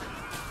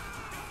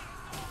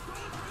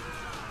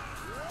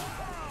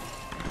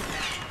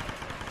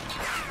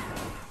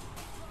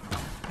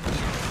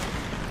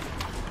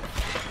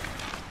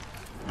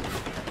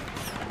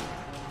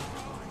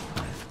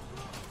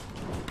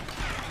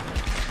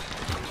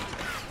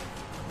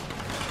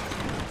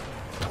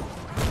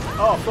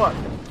 Oh, fuck.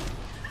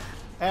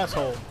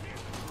 Asshole.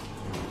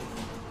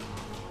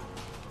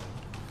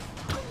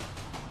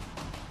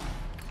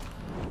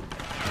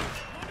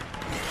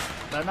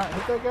 Did I not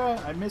hit that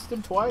guy? I missed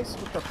him twice?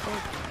 What the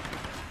fuck?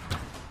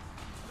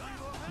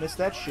 Missed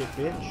that shit,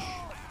 bitch.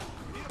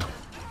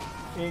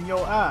 In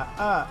your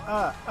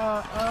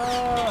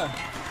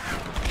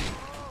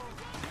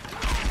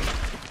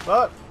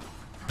Fuck.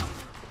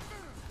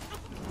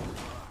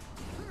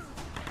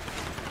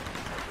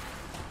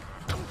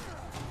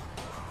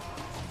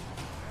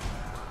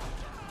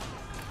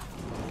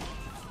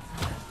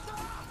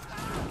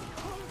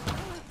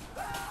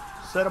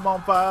 Set him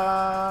on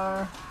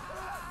fire.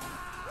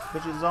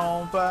 Bitches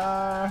on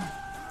fire.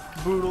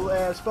 Brutal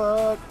as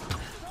fuck.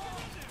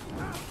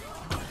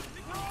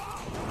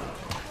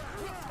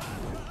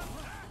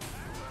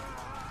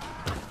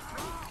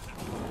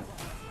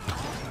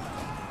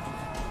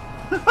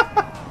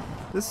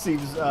 This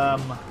seems a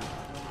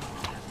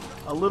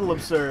little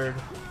absurd.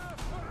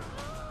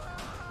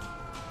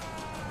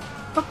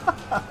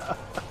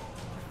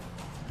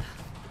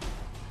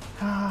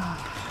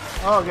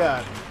 Oh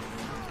god.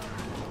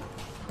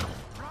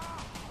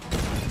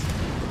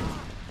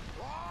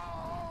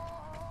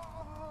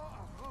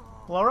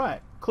 Well,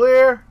 alright.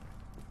 Clear!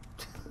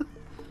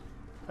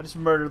 I just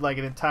murdered like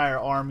an entire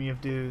army of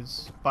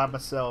dudes by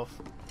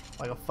myself.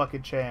 Like a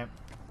fucking champ.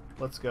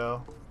 Let's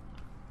go.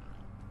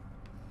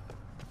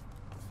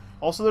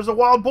 Also, there's a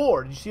wild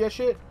boar. Did you see that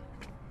shit?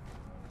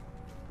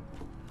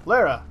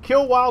 Lara,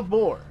 kill wild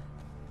boar.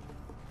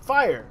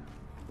 Fire.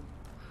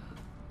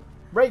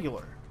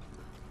 Regular.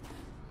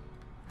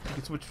 You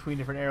can switch between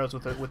different arrows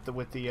with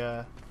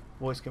the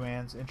voice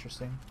commands.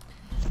 Interesting.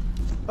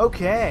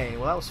 Okay,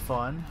 well that was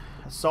fun.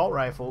 Assault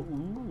rifle.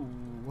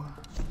 Ooh.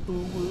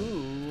 Ooh.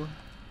 Ooh.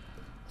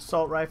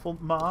 Assault rifle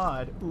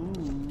mod.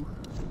 Ooh.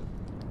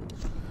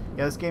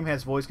 Yeah, this game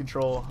has voice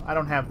control. I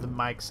don't have the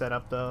mic set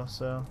up though,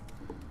 so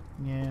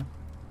yeah.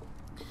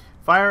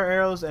 Fire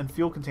arrows and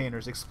fuel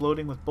containers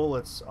exploding with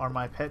bullets are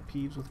my pet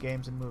peeves with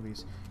games and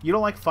movies. You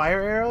don't like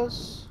fire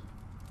arrows?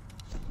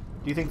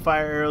 Do you think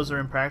fire arrows are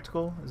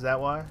impractical? Is that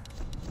why? Do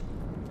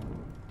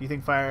you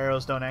think fire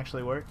arrows don't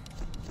actually work?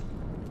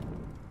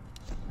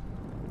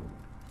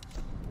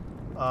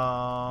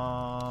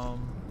 All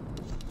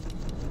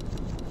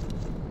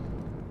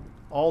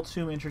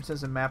tomb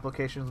entrances and map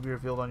locations will be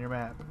revealed on your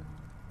map.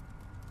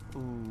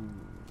 Ooh.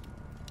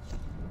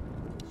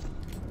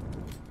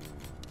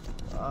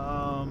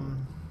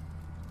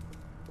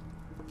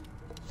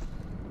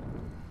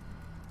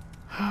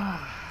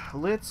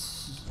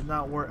 Let's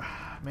not work.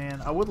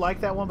 Man, I would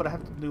like that one, but I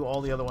have to do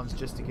all the other ones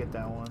just to get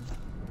that one.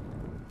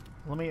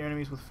 Eliminate your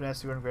enemies with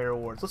finesse to earn greater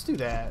rewards. Let's do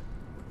that.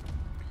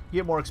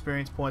 Get more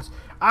experience points.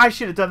 I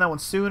should have done that one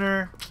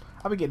sooner.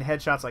 I've been getting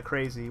headshots like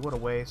crazy. What a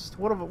waste.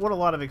 What a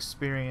lot of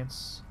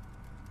experience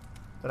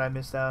that I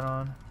missed out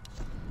on.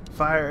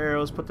 Fire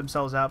arrows put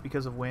themselves out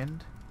because of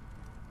wind.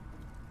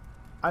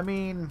 I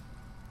mean,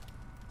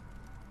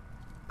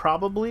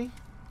 probably,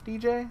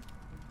 DJ,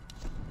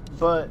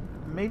 but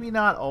maybe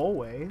not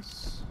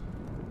always.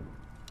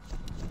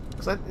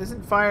 Because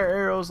isn't fire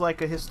arrows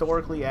like a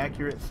historically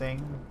accurate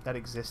thing that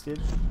existed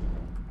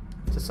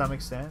to some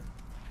extent?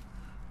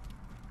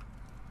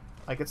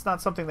 Like, it's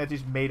not something that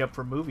just made up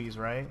for movies,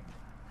 right?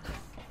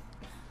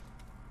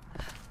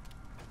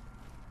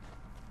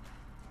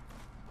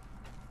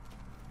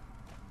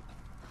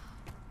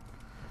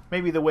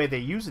 Maybe the way they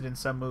use it in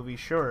some movies,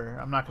 sure.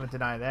 I'm not going to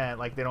deny that.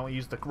 Like, they don't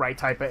use the right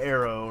type of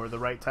arrow or the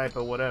right type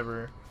of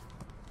whatever.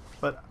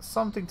 But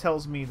something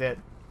tells me that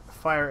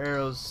fire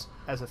arrows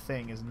as a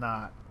thing is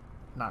not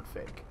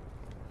fake.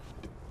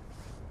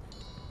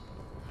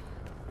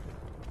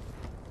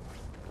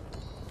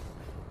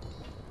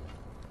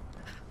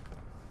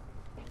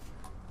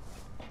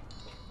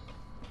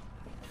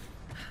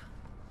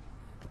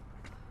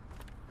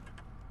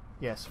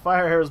 Yes,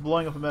 fire arrows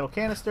blowing up a metal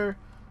canister.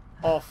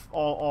 All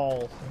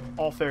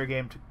fair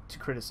game to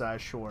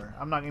criticize. Sure,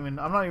 I'm not even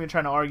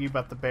trying to argue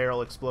about the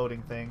barrel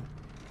exploding thing.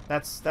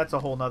 That's a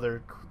whole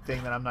nother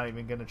thing that I'm not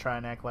even gonna try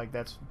and act like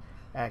that's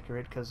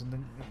accurate, because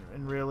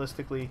and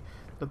realistically,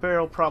 the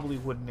barrel probably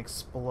wouldn't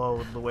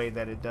explode the way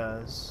that it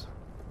does,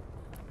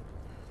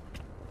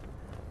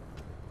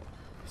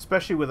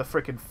 especially with a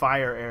frickin'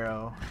 fire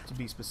arrow, to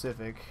be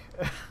specific.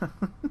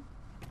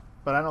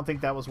 But I don't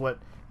think that was what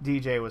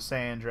DJ was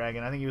saying,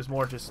 Dragon. I think he was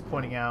more just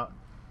pointing out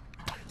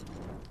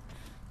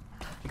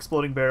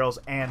exploding barrels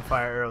and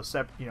fire arrows,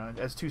 you know,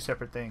 as two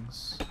separate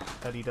things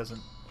that he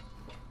doesn't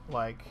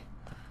like.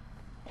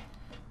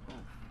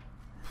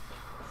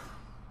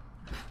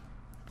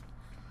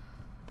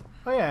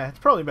 Oh yeah, it's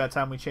probably about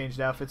time we changed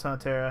outfits, huh,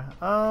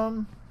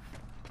 Tara?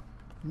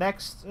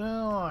 Next,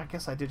 oh, I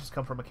guess I did just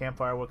come from a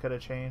campfire. What could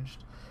have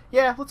changed?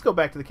 Yeah, let's go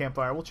back to the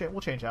campfire. We'll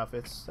change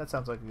outfits. That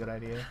sounds like a good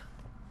idea.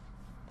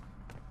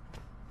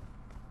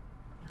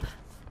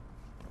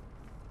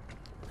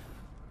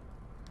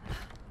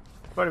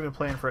 I've already been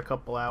playing for a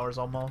couple hours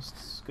almost.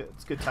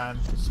 It's a good time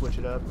to switch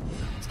it up.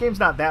 This game's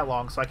not that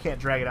long, so I can't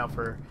drag it out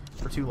for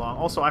too long.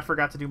 Also, I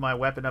forgot to do my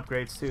weapon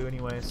upgrades too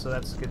anyway, so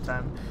that's a good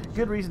time.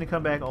 Good reason to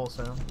come back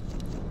also.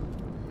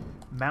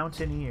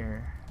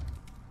 Mountaineer.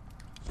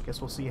 Guess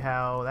we'll see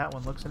how that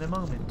one looks in a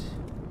moment.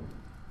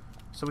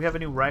 So we have a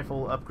new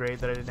rifle upgrade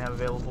that I didn't have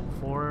available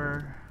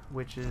before,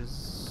 which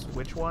is...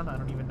 which one? I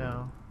don't even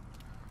know.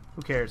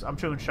 Who cares? I'm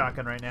showing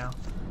shotgun right now.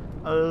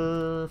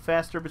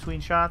 Faster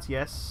between shots,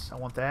 yes, I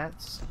want that.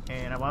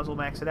 And I might as well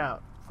max it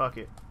out. Fuck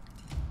it.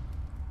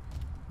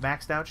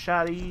 Maxed out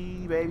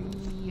shotty,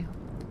 baby.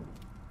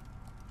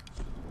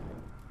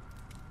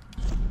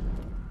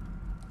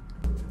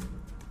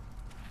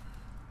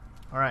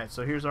 Alright,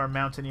 so here's our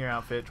Mountaineer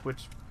outfit,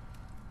 which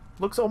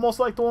looks almost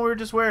like the one we were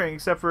just wearing,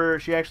 except for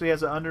she actually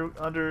has an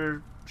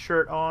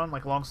undershirt on,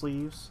 like long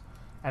sleeves.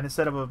 And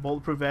instead of a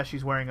bulletproof vest,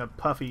 she's wearing a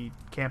puffy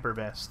camper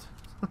vest.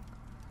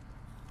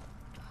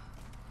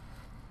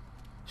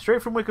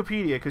 Straight from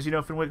Wikipedia, because you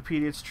know from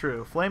Wikipedia it's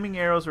true. Flaming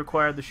arrows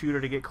require the shooter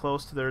to get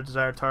close to their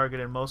desired target,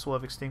 and most will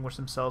have extinguished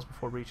themselves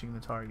before reaching the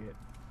target.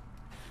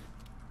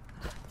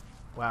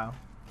 Wow.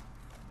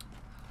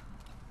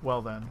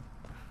 Well then.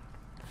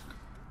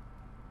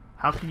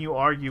 How can you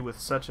argue with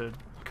such a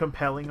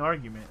compelling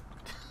argument?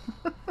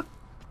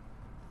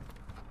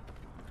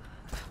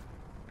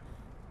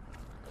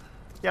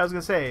 Yeah, I was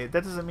gonna say,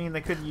 that doesn't mean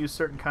they couldn't use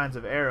certain kinds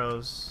of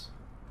arrows,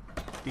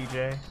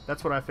 DJ.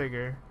 That's what I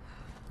figure.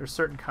 There's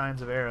certain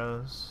kinds of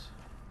arrows.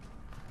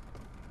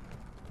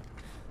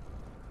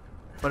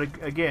 But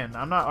again,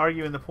 I'm not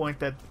arguing the point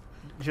that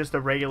just a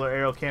regular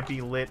arrow can't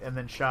be lit and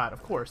then shot.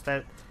 Of course,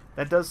 that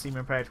does seem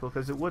impractical,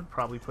 because it would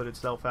probably put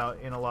itself out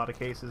in a lot of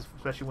cases,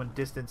 especially when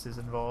distance is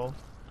involved.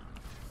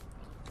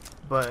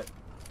 But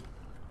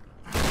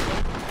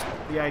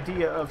the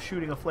idea of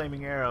shooting a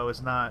flaming arrow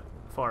is not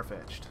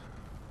far-fetched.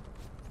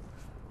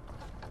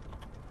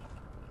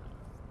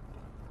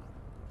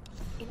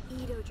 In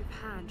Edo,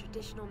 Japan,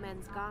 traditional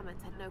men's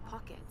garments had no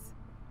pockets.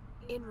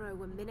 Inro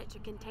were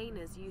miniature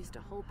containers used to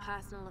hold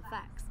personal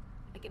effects,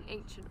 like an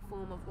ancient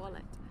form of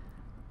wallet.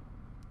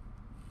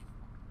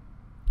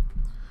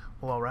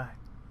 Well, alright.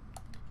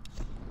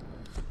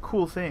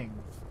 Cool thing.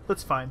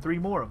 Let's find 3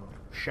 more of them,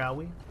 shall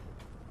we?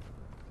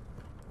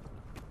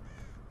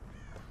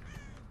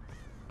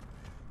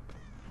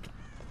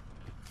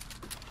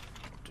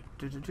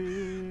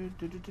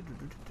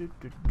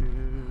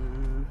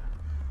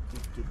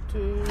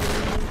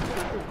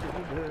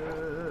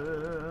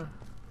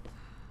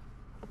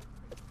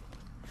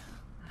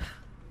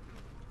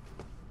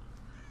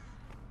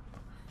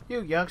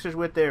 You youngsters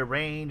with their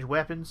range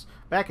weapons.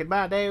 Back in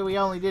my day, we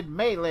only did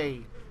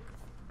melee.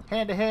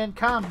 Hand-to-hand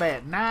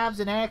combat, knives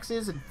and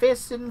axes and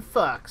fists and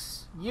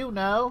fucks. You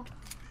know.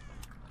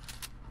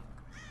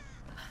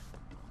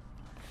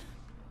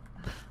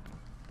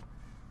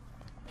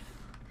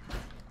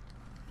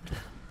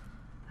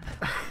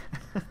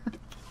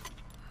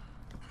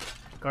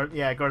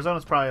 Yeah,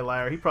 Garzona's probably a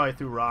liar. He probably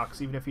threw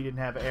rocks, even if he didn't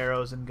have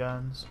arrows and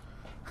guns.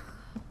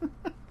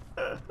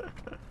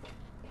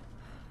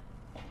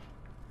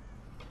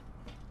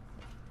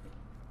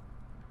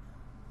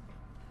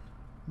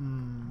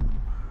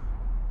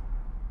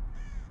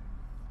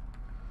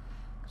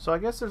 So I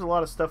guess there's a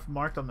lot of stuff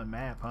marked on the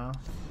map, huh?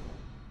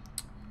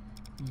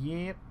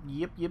 Yep.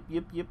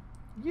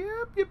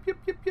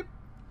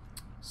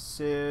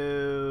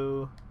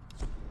 So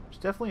there's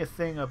definitely a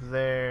thing up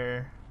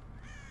there.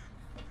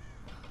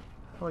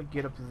 How do I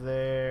get up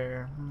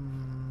there?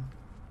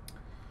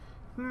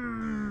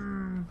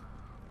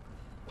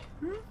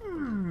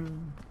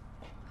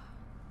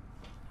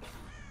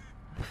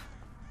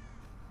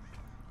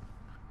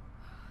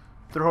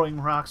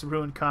 Throwing rocks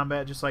ruined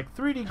combat, just like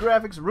 3D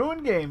graphics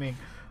ruined gaming.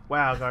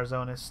 Wow,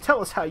 Garzonis,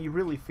 tell us how you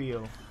really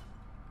feel.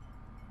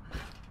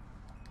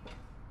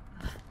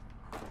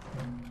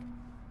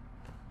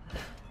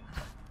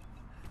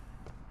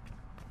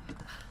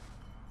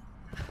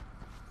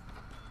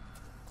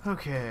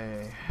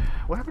 Okay,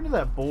 what happened to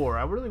that boar?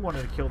 I really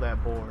wanted to kill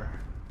that boar.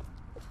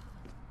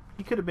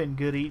 He could have been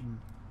good eating.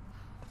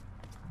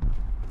 I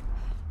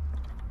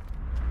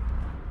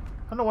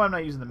don't know why I'm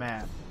not using the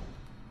map.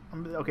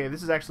 Okay,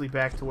 this is actually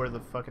back to where the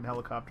fucking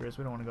helicopter is.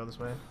 We don't want to go this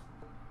way.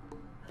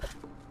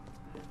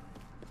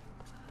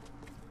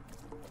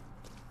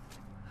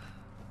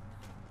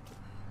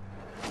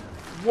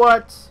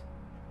 What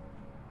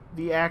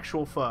the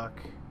actual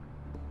fuck?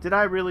 Did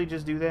I really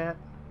just do that?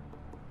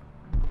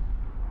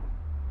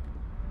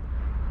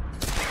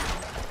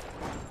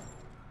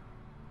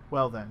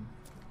 Well then.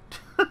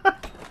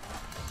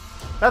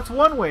 That's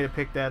one way to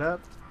pick that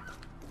up.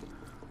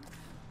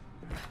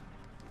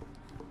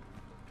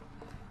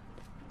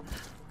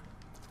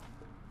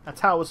 That's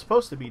how it was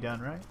supposed to be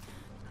done, right?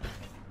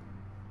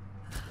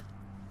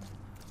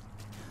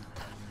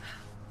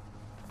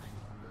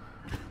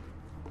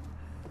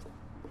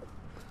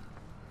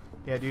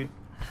 Yeah, dude.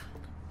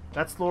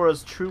 That's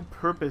Laura's true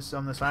purpose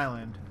on this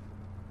island.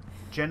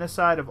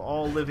 Genocide of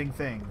all living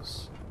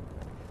things.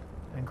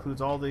 It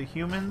includes all the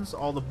humans,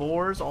 all the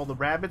boars, all the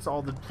rabbits,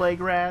 all the plague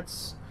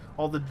rats,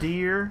 all the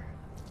deer.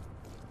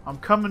 I'm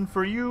coming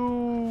for you,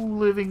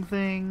 living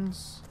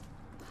things.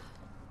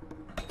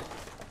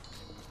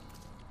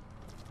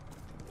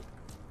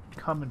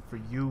 Coming for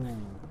you.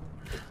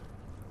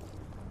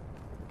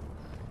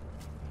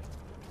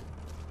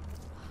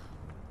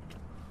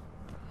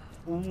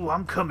 Ooh,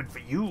 I'm coming for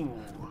you.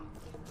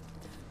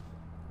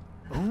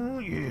 Oh,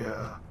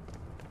 yeah.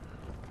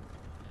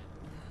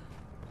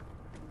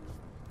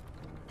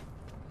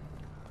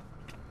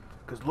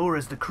 Because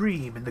Laura's the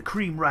cream, and the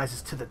cream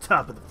rises to the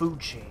top of the food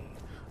chain.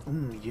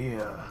 Ooh,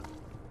 yeah.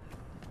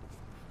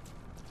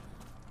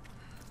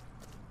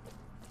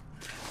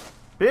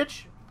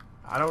 Bitch!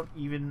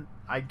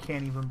 I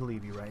can't even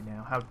believe you right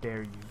now. How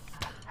dare you?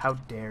 How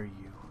dare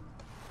you?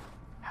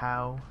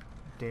 How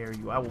dare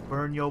you? I will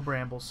burn your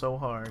bramble so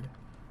hard.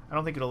 I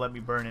don't think it'll let me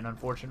burn it,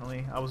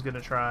 unfortunately. I was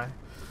gonna try.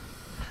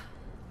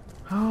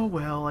 Oh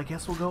well, I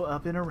guess we'll go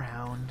up and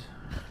around.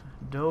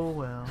 Oh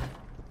well.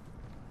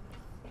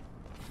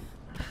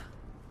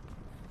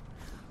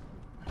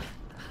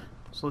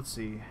 So let's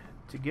see.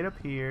 To get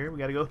up here, we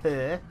gotta go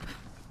huh.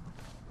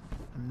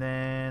 And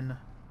then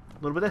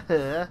a little bit of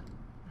huh.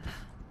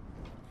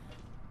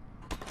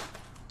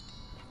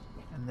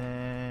 And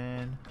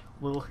then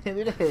a little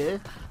bit of huh.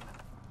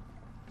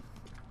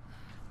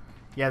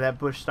 Yeah, that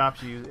bush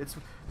stops you.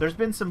 There's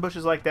been some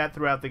bushes like that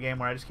throughout the game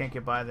where I just can't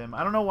get by them.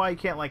 I don't know why you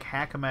can't like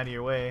hack them out of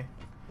your way.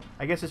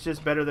 I guess it's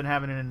just better than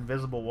having an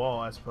invisible wall,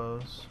 I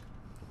suppose.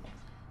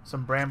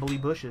 Some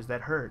brambly bushes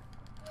that hurt.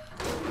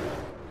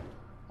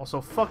 Also,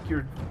 fuck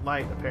your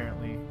light,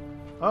 apparently.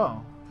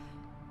 Oh.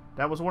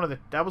 That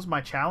was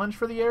my challenge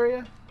for the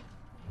area?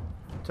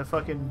 To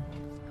fucking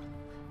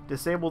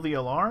disable the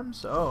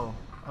alarms? Oh,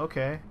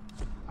 okay.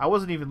 I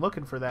wasn't even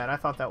looking for that. I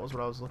thought that was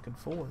what I was looking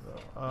for,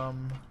 though.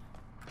 I'm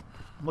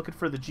looking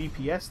for the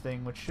GPS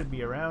thing, which should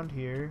be around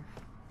here.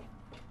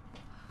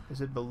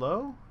 Is it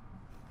below?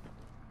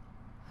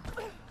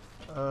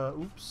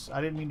 Oops.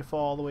 I didn't mean to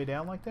fall all the way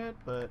down like that,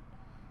 but...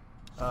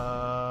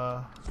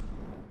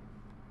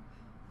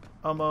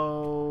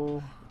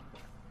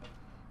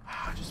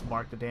 just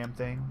mark the damn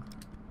thing.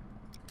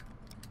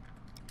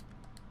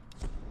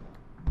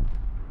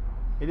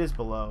 It is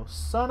below.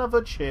 Son of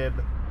a chib.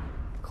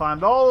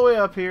 Climbed all the way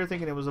up here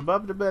thinking it was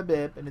above the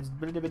bip, and it's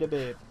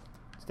bip.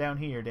 It's down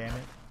here, damn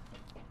it.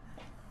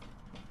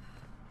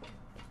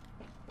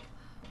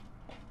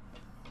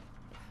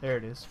 There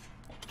it is.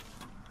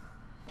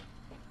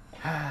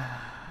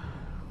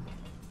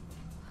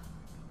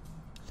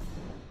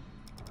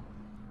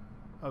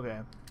 Okay,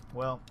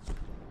 well,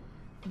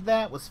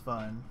 that was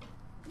fun.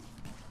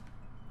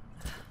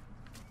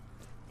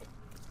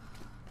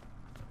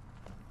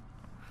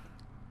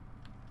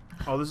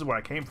 Oh, this is where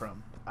I came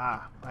from.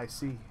 Ah, I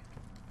see.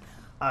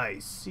 I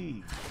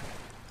see.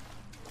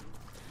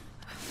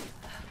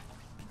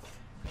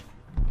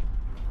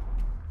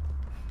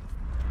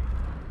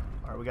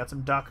 Alright, we got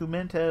some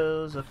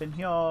documentos up in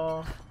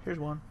here. Here's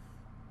one.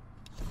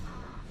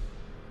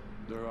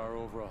 There are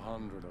over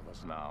 100 of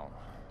us now.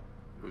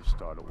 We've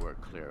started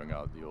work clearing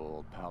out the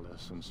old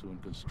palace, and soon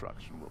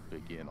construction will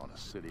begin on a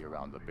city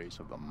around the base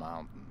of the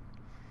mountain.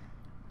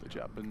 The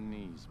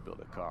Japanese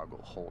built a cargo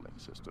holding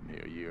system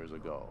here years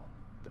ago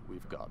that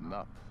we've gotten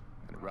up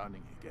and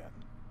running again.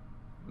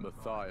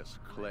 Matthias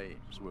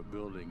claims we're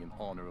building in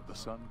honor of the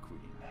Sun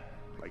Queen,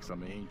 like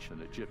some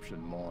ancient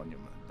Egyptian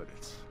monument, but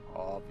it's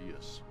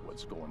obvious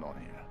what's going on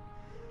here.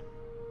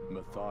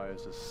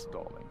 Matthias is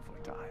stalling for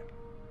time.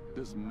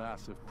 This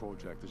massive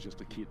project is just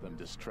to keep them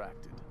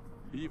distracted.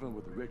 Even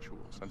with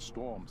rituals and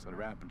storms and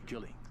rampant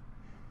killing,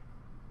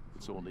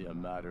 it's only a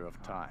matter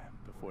of time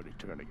before they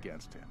turn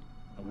against him.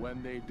 And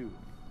when they do,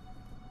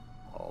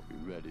 I'll be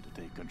ready to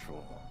take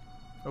control.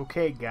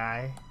 Okay,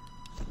 guy.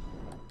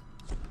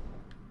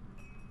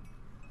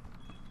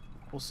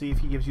 We'll see if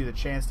he gives you the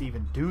chance to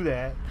even do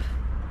that.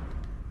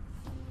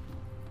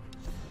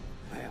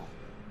 Well,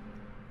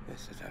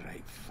 this is a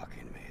right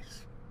fucking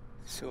mess.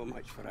 So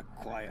much for a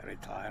quiet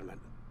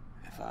retirement.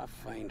 If I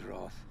find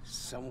Roth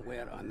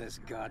somewhere on this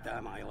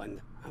goddamn island,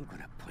 I'm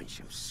gonna punch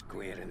him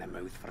square in the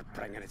mouth for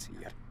bringing us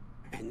here.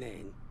 And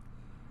then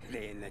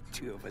the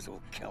two of us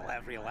will kill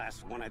every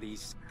last one of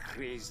these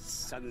crazed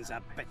sons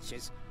of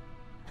bitches.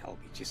 It'll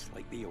be just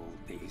like the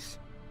old days,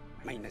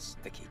 minus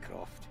Dickie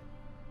Croft.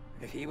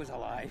 If he was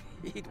alive,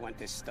 he'd want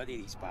to study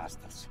these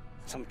bastards.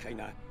 Some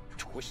kind of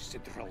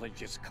twisted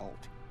religious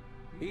cult.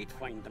 He'd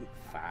find them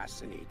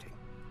fascinating.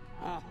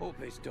 I hope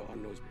his daughter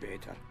knows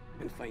better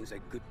and finds a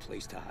good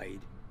place to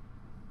hide.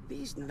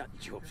 These nut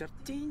jobs are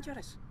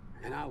dangerous,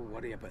 and I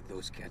worry about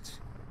those kids.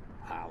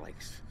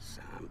 Alex,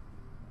 Sam,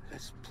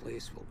 this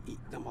place will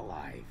eat them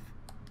alive.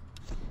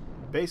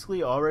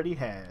 Basically already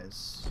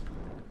has.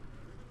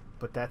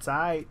 But that's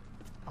alright.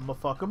 I'm gonna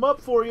fuck them up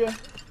for you.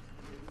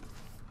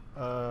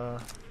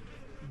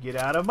 Get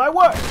out of my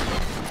way!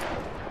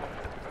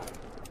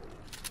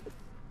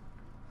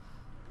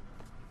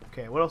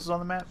 Okay, what else is on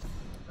the map?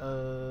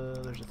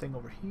 There's a thing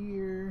over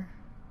here.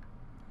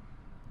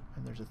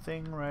 And there's a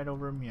thing right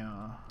over here.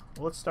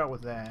 Well, let's start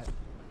with that,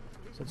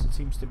 since it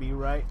seems to be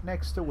right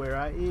next to where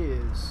I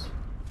is.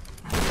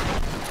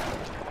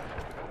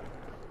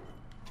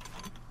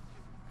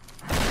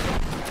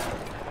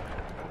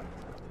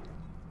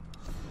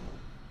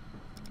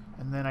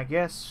 And then I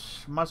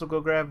guess might as well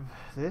go grab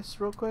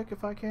this real quick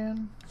if I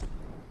can.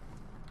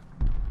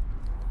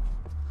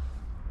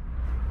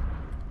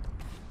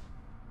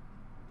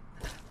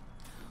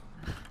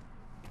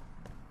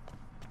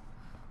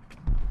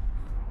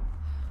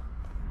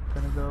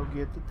 Gonna go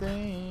get the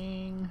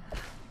thing.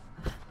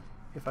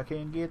 If I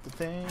can get the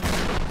thing.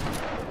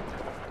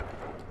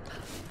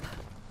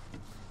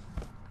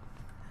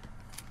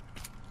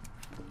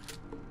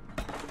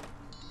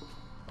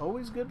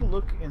 Always good to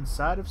look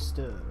inside of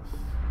stuff.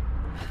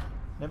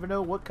 Never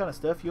know what kind of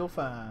stuff you'll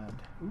find.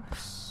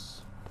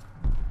 Oops.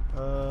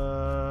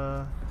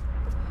 How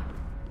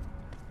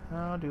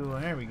do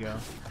I... There we go.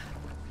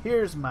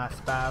 Here's my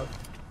spout.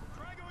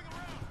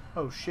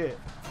 Oh, shit.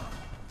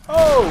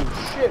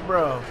 Oh, shit,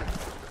 bro.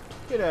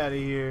 Get out of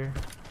here.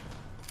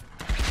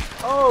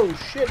 Oh,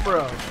 shit,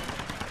 bro.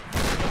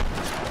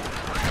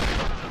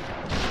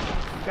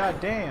 God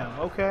damn.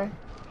 Okay.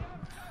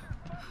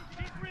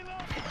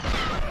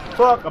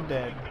 Fuck, I'm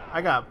dead.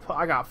 I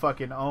got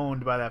fucking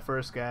owned by that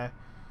first guy.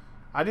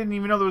 I didn't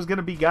even know there was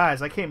gonna be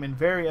guys. I came in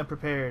very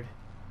unprepared.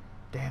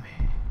 Damn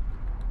it.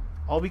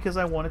 All because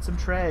I wanted some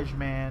trash,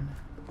 man.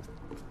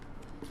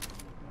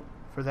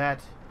 For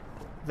that,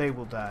 they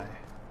will die.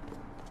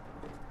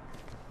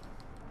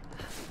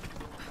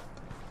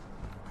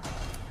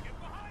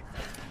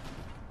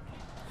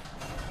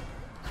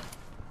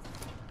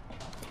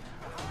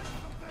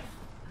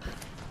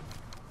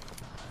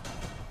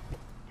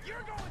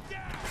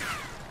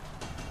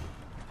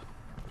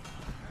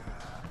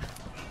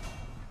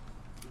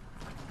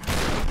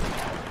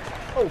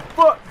 Oh,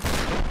 fuck!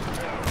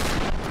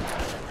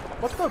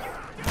 What the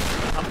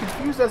f... I'm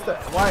confused as to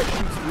why it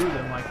shoots through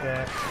them like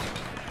that.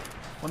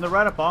 When they're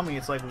right up on me,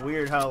 it's like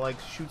weird how it like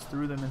shoots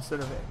through them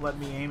instead of letting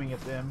me aiming at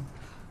them.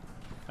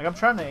 Like I'm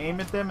trying to aim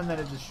at them and then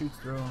it just shoots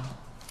through them.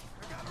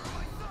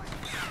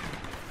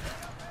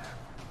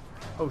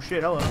 Oh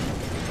shit, hello.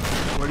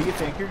 Where do you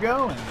think you're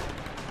going?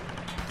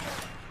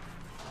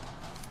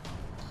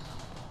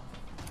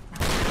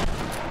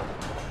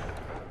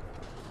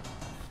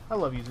 I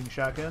love using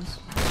shotguns.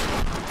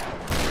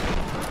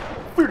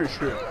 Finish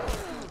him!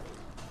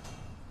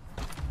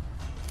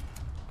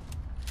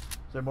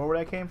 Is there more where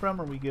that came from,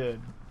 or are we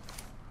good?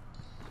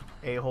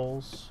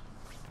 A-holes.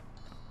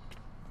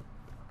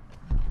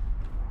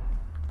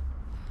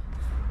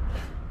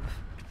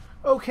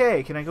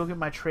 Okay, can I go get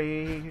my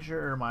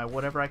treasure, or my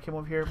whatever I came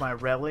over here? My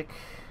relic?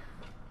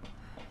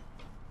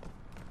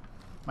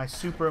 My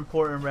super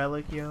important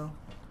relic, yo?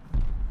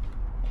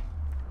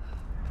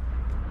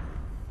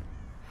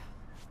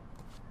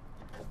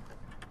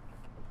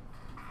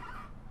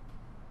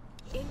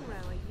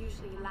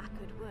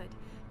 Lacquered wood,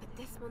 but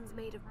this one's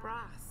made of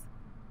brass.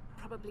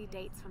 Probably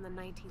dates from the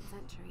 19th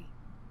century.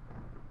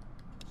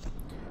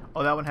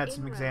 Oh, that one had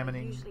some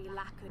examining. Usually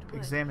lacquered wood.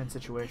 Examine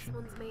situation.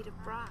 This one's made of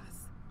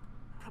brass.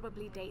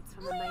 Probably dates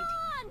from the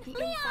 19th. The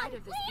inside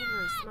of this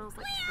inro smells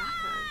like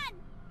tobacco.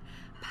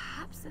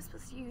 Perhaps this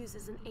was used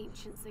as an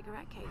ancient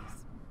cigarette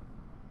case.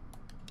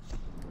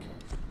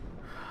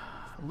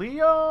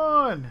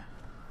 Leon!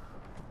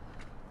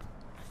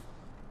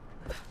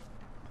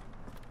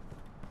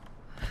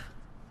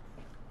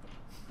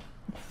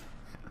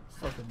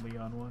 Fucking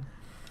Leon one.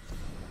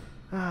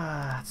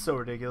 Ah, it's so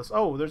ridiculous.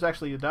 Oh, there's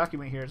actually a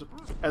document here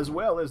as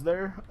well, is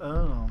there?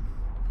 Oh.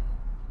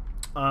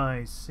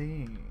 I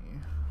see.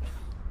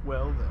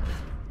 Well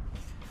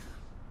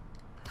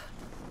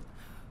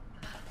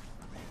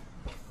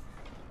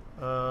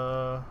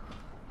then.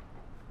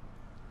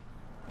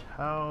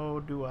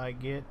 How do I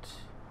get...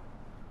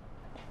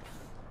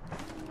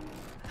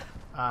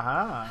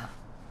 Aha.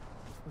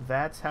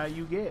 That's how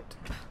you get.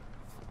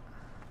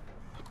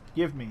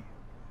 Give me.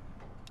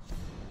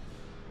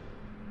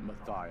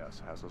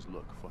 Matthias has us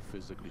look for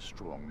physically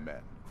strong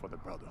men for the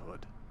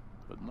Brotherhood,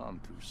 but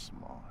none too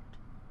smart.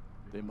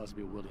 They must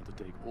be willing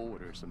to take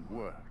orders and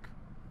work.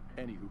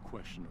 Any who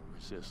question or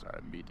resist are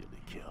immediately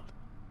killed.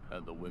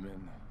 And the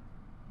women,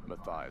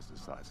 Matthias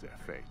decides their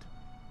fate.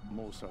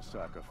 Most are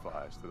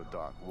sacrificed to the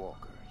Dark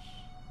Walkers,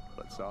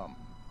 but some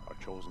are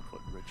chosen for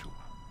the ritual.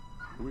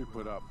 We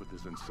put up with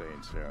this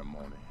insane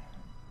ceremony.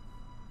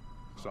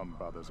 Some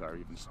brothers are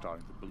even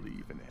starting to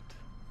believe in it.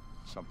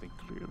 Something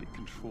clearly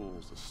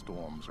controls the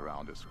storms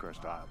around this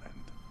cursed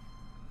island,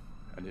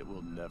 and it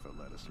will never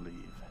let us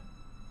leave.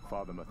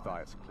 Father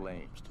Matthias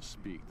claims to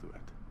speak to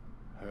it.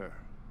 Her,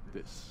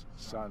 this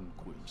Sun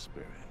Queen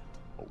spirit,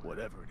 or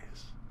whatever it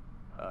is.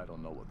 I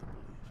don't know what to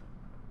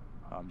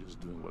believe. I'm just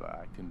doing what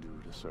I can do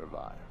to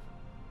survive.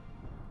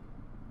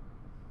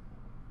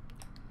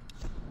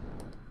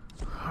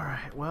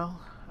 Alright,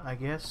 well, I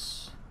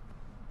guess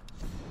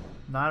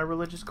not a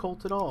religious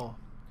cult at all.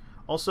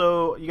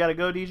 Also, you gotta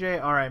go, DJ?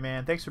 Alright,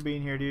 man. Thanks for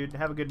being here, dude.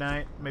 Have a good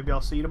night. Maybe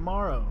I'll see you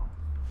tomorrow.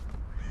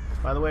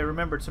 By the way,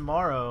 remember,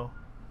 tomorrow,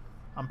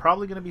 I'm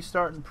probably gonna be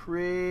starting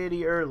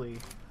pretty early.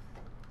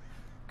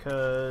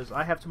 Because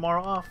I have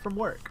tomorrow off from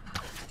work.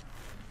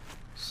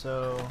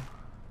 So,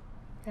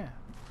 yeah.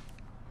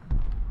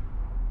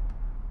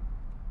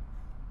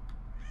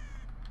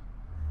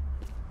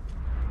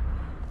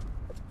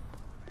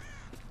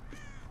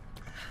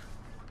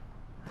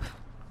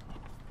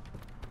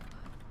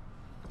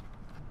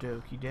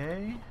 Dokie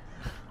day.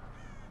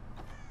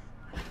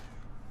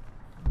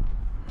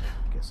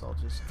 Guess I'll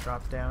just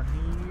drop down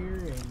here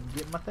and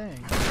get my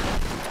thing.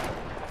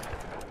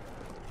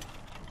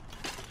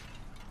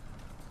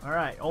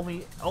 Alright,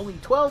 only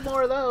 12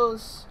 more of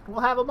those.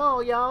 We'll have them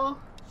all, y'all.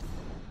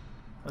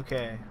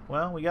 Okay,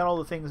 well, we got all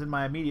the things in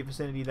my immediate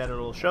vicinity that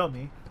it'll show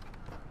me.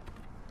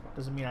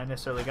 Doesn't mean I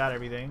necessarily got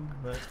everything,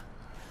 but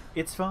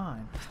it's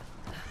fine.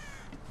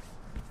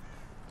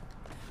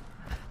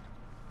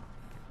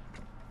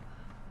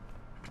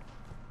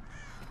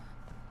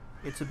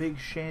 It's a big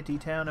shanty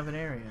town of an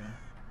area.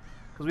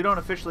 Because we don't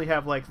officially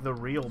have, like, the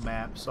real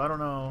map, so I don't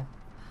know.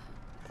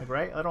 Like,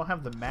 right? I don't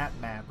have the map,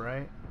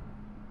 right?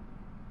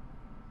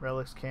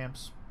 Relics,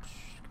 camps,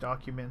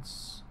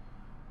 documents,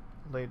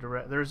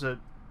 there's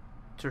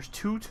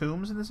 2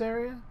 tombs in this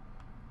area?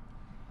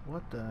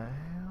 What the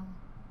hell?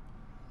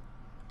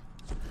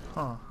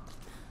 Huh.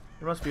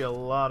 There must be a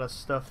lot of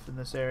stuff in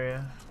this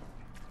area.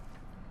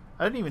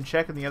 I didn't even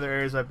check in the other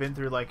areas I've been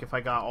through, like, if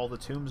I got all the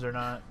tombs or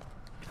not.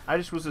 I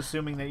just was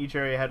assuming that each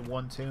area had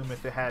 1 tomb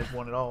if it had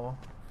one at all.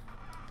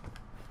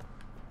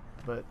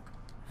 But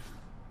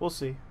we'll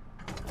see.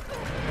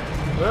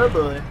 Oh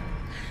boy.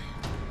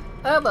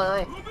 Oh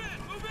boy.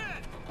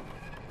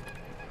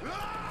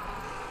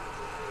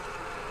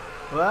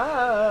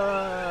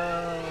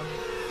 Wow.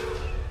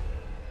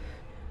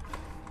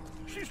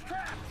 She's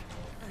trapped.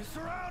 They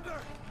surround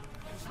her.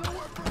 There's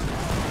nowhere for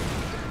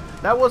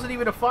her. That wasn't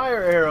even a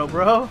fire arrow,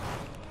 bro.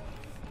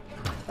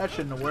 That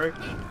shouldn't have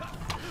worked.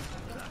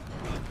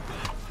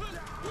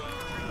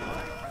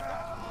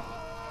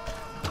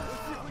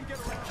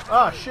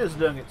 Ah, oh, shiz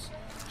nuggets.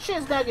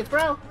 Shiz nuggets,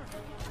 bro.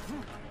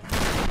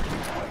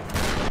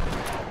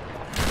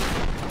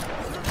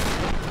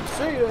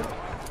 See ya.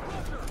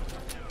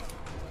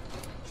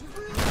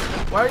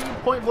 Why are you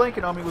point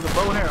blanking on me with a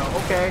bow and arrow?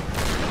 Okay.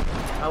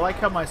 I like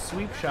how my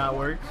sweep shot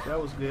worked.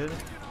 That was good.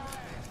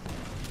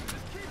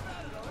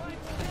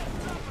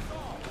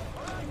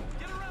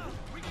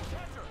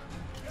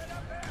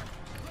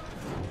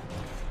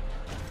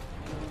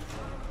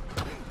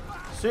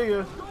 See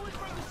ya.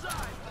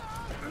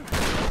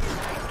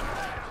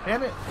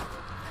 Damn it.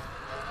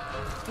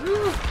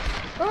 Ooh.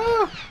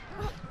 Ah.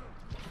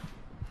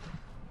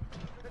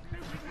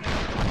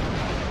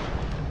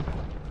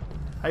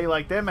 How you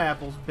like them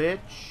apples, bitch?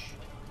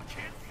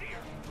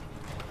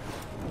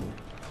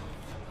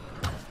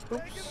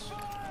 Oops.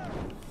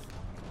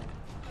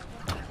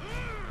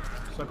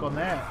 Suck on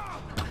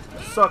that.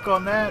 Suck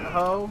on that,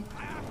 hoe.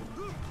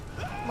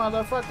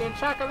 Motherfucking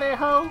chocolate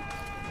hoe.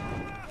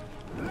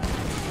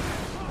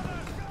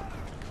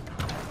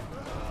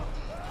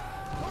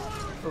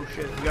 Oh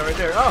shit, you got right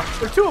there. Oh,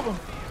 there's 2 of them.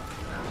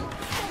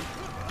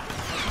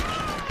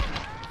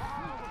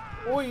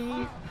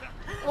 Oi.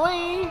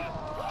 Oi.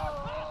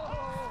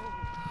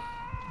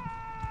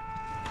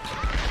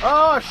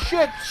 Oh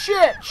shit,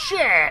 shit,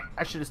 shit.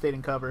 I should have stayed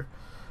in cover.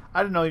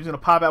 I didn't know he was going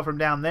to pop out from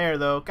down there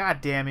though. God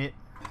damn it.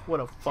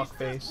 What a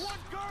fuckface.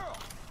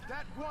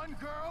 That one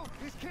girl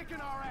is kicking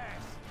our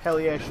ass. Hell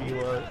yeah, she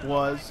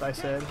was, I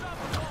said.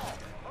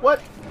 What?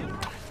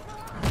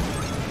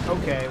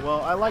 Okay,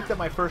 well, I like that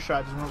my first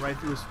shot just went right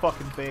through his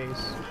fucking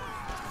face.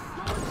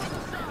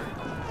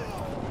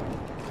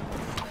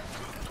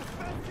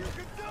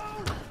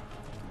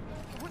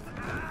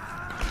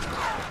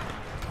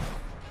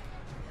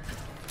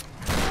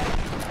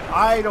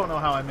 I don't know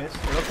how I missed,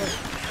 but okay.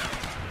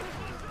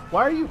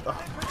 Why are you...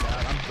 Oh my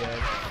god, I'm dead.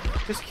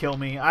 Just kill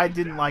me. I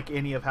didn't like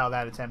any of how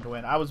that attempt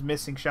went. I was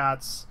missing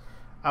shots.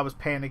 I was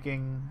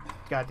panicking.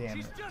 God damn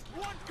it. She's just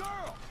one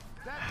girl.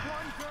 That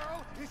one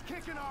girl is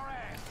kicking our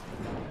ass.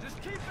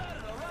 Just keep at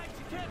it, alright?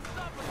 You can't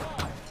stop us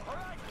all.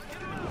 Alright,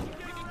 get her out. She's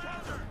getting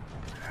countered.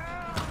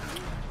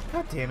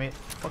 God damn it.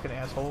 Fucking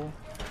asshole.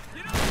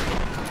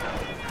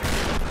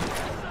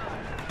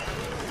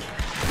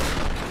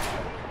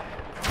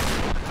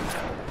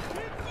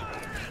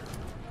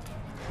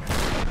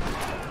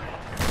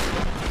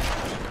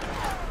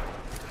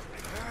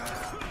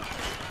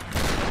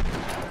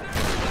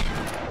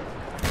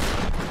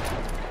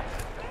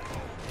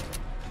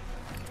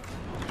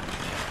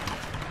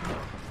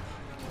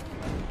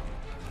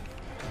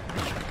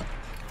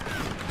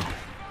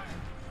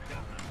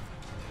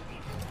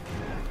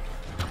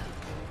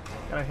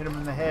 Gotta hit him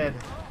in the head.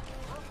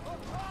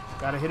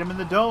 Gotta hit him in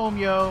the dome,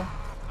 yo.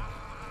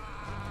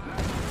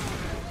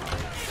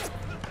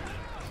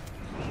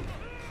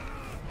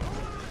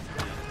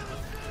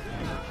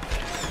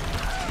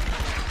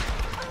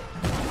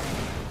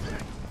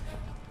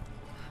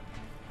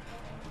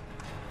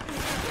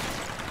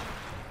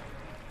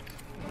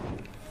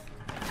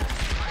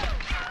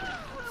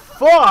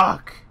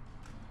 Fuck!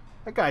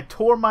 That guy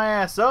tore my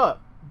ass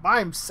up by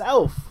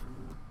himself.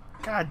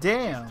 God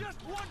damn. Just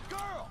one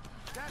girl.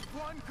 That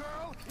one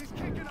girl is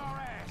kicking our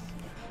ass.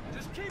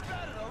 Just keep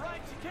at it,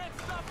 alright? She can't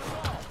stop us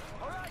all.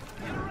 Alright,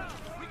 get her out.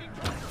 We can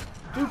catch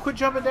her. Dude, quit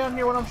jumping down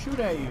here when I'm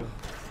shooting at you.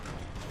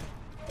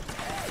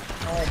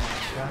 Oh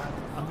my god.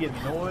 I'm getting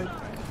annoyed.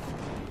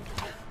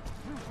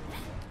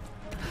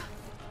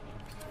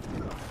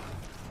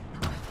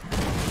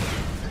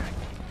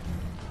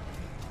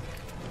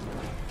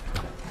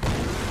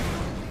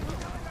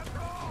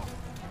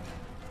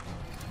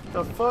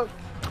 The fuck?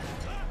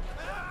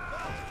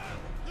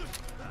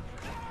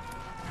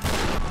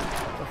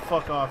 The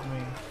fuck off me.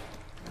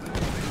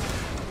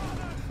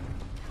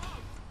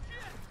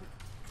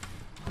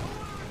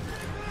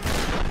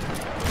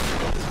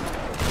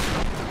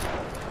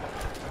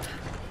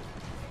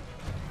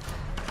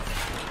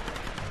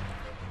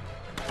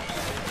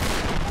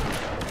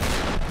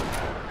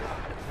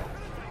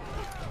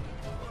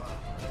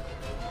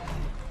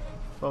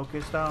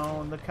 Focused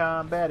on the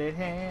combat at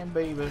hand,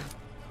 baby.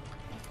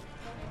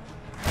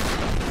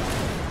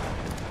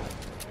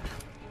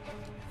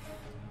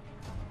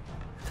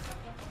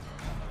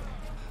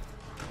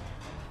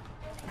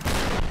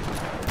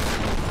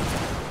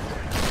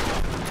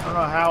 I don't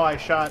know how I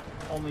shot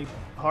only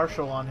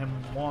partial on him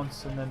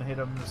once and then hit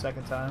him the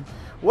second time.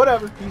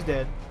 Whatever, he's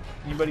dead.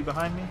 Anybody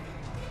behind me?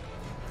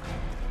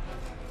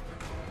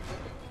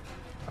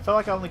 I felt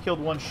like I only killed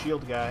one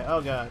shield guy.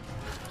 Oh god,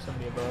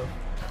 somebody above.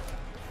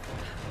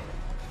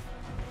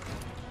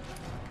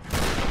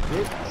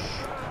 Bitch.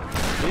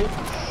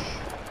 Bitch.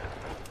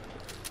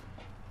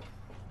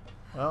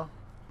 Well,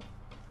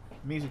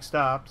 music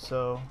stopped,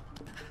 so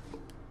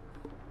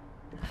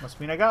must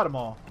mean I got them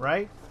all,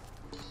 right?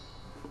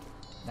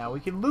 Now we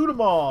can loot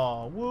them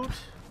all. Woot.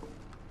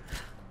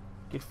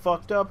 Get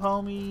fucked up,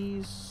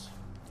 homies.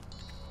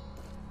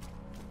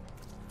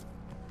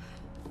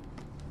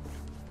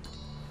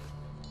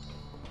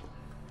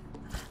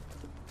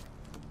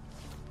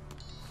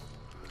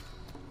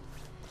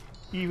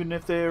 Even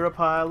if they're a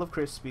pile of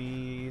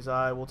Crispies,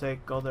 I will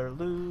take all their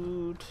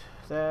loot.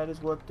 That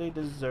is what they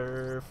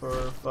deserve for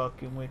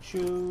fucking with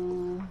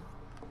you.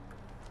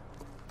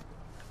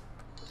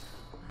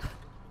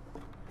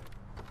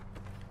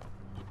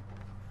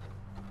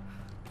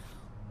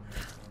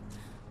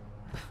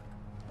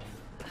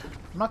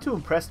 I'm not too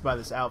impressed by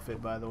this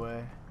outfit, by the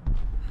way.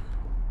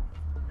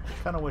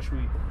 Kind of wish we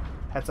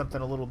had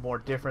something a little more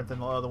different than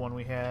the other one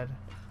we had.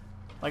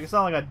 Like, it's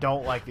not like I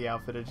don't like the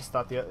outfit, I just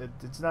thought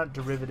it's not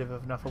derivative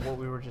enough of what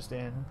we were just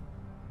in.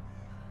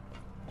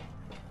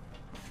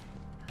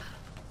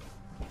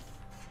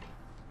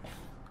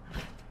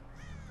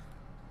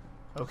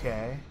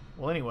 Okay.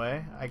 Well,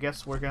 anyway, I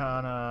guess we're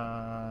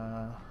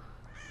gonna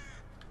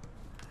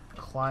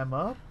climb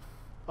up.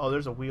 Oh,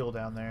 there's a wheel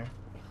down there.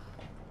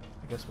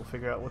 I guess we'll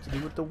figure out what to do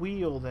with the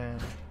wheel then.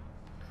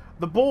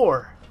 The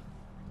boar!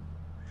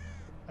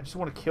 I just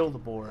want to kill the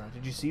boar.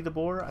 Did you see the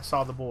boar? I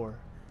saw the boar.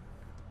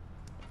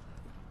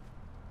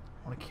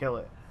 I want to kill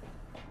it.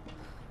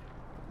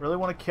 Really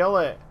want to kill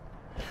it.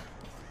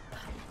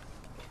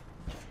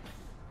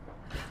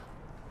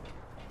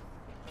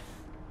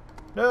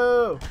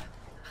 No!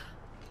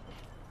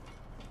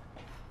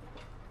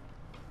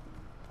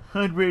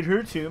 I'd raid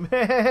her tomb.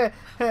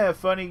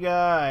 Funny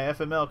guy.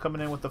 FML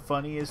coming in with the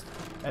funniest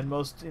and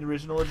most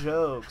original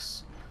okay,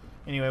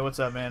 anyway, what's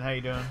up, man? How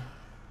you doing?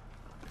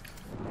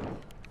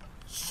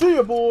 See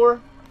ya, boy!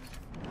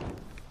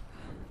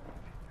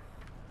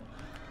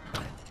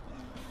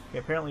 Okay,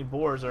 apparently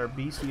boars are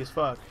beastly as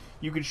fuck.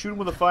 You can shoot them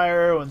with a fire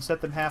arrow and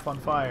set them half on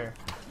fire.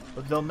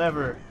 But they'll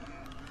never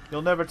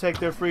take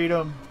their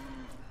freedom.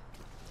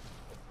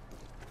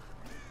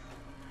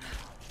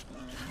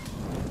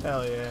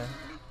 Hell yeah.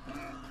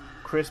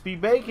 Crispy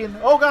bacon.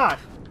 Oh god!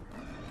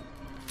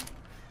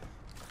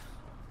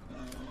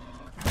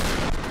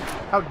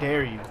 How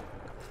dare you?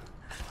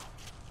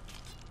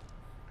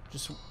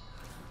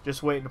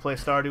 Just waiting to play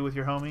Stardew with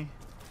your homie?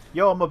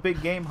 Yo, I'm a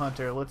big game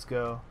hunter. Let's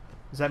go.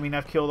 Does that mean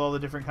I've killed all the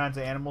different kinds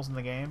of animals in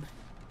the game?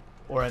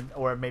 Or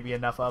maybe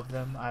enough of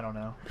them? I don't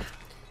know.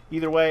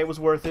 Either way, it was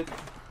worth it.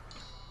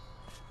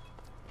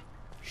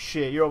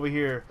 Shit, you're over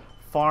here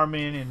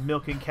farming and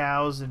milking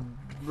cows and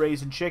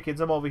raising chickens.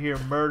 I'm over here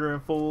murdering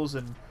fools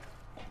and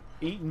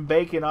eating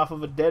bacon off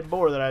of a dead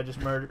boar that I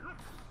just murdered.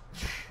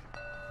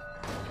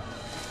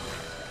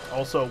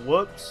 Also,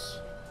 whoops.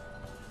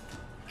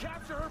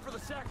 Capture her for the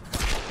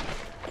sacrifice.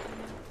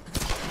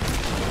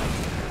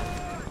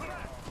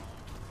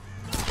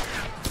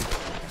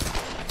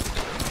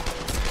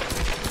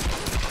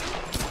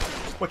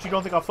 What, you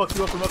don't think I'll fuck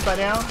you up from upside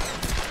down?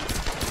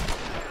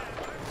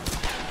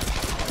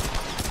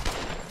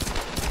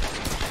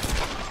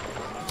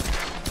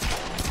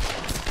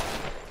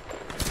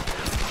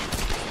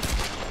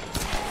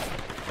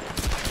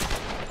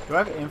 Do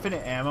I have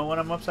infinite ammo when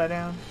I'm upside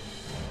down?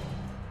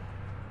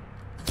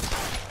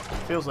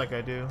 Feels like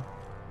I do.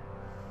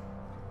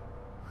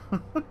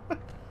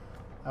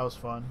 That was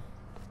fun.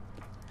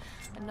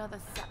 Another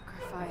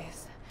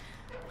sacrifice.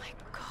 My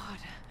god,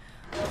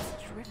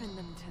 what's driven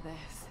them to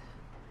this?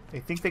 They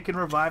think they can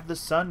revive the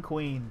Sun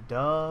Queen.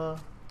 Duh.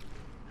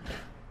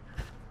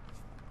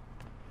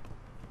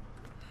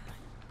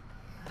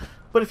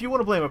 But if you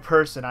want to blame a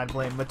person, I'd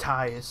blame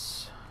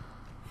Matthias.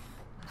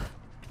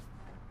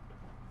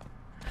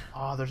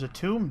 Oh, there's a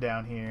tomb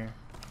down here.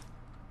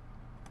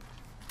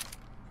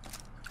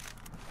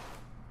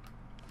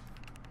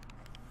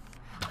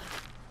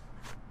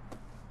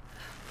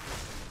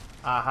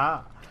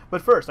 Aha.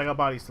 But first, I got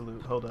bodies to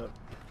loot. Hold up.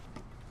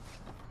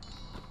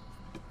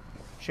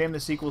 Shame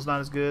the sequel's not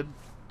as good.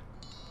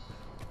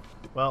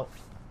 Well,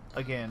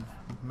 again,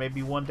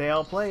 maybe one day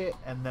I'll play it,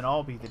 and then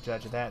I'll be the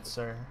judge of that,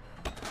 sir.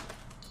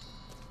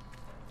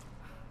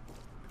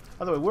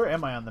 By the way, where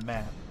am I on the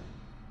map?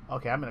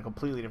 Okay, I'm in a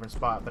completely different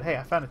spot. But hey,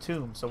 I found a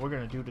tomb, so we're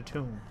going to do the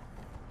tomb.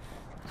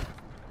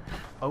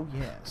 Oh,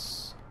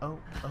 yes. Oh,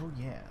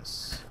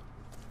 yes.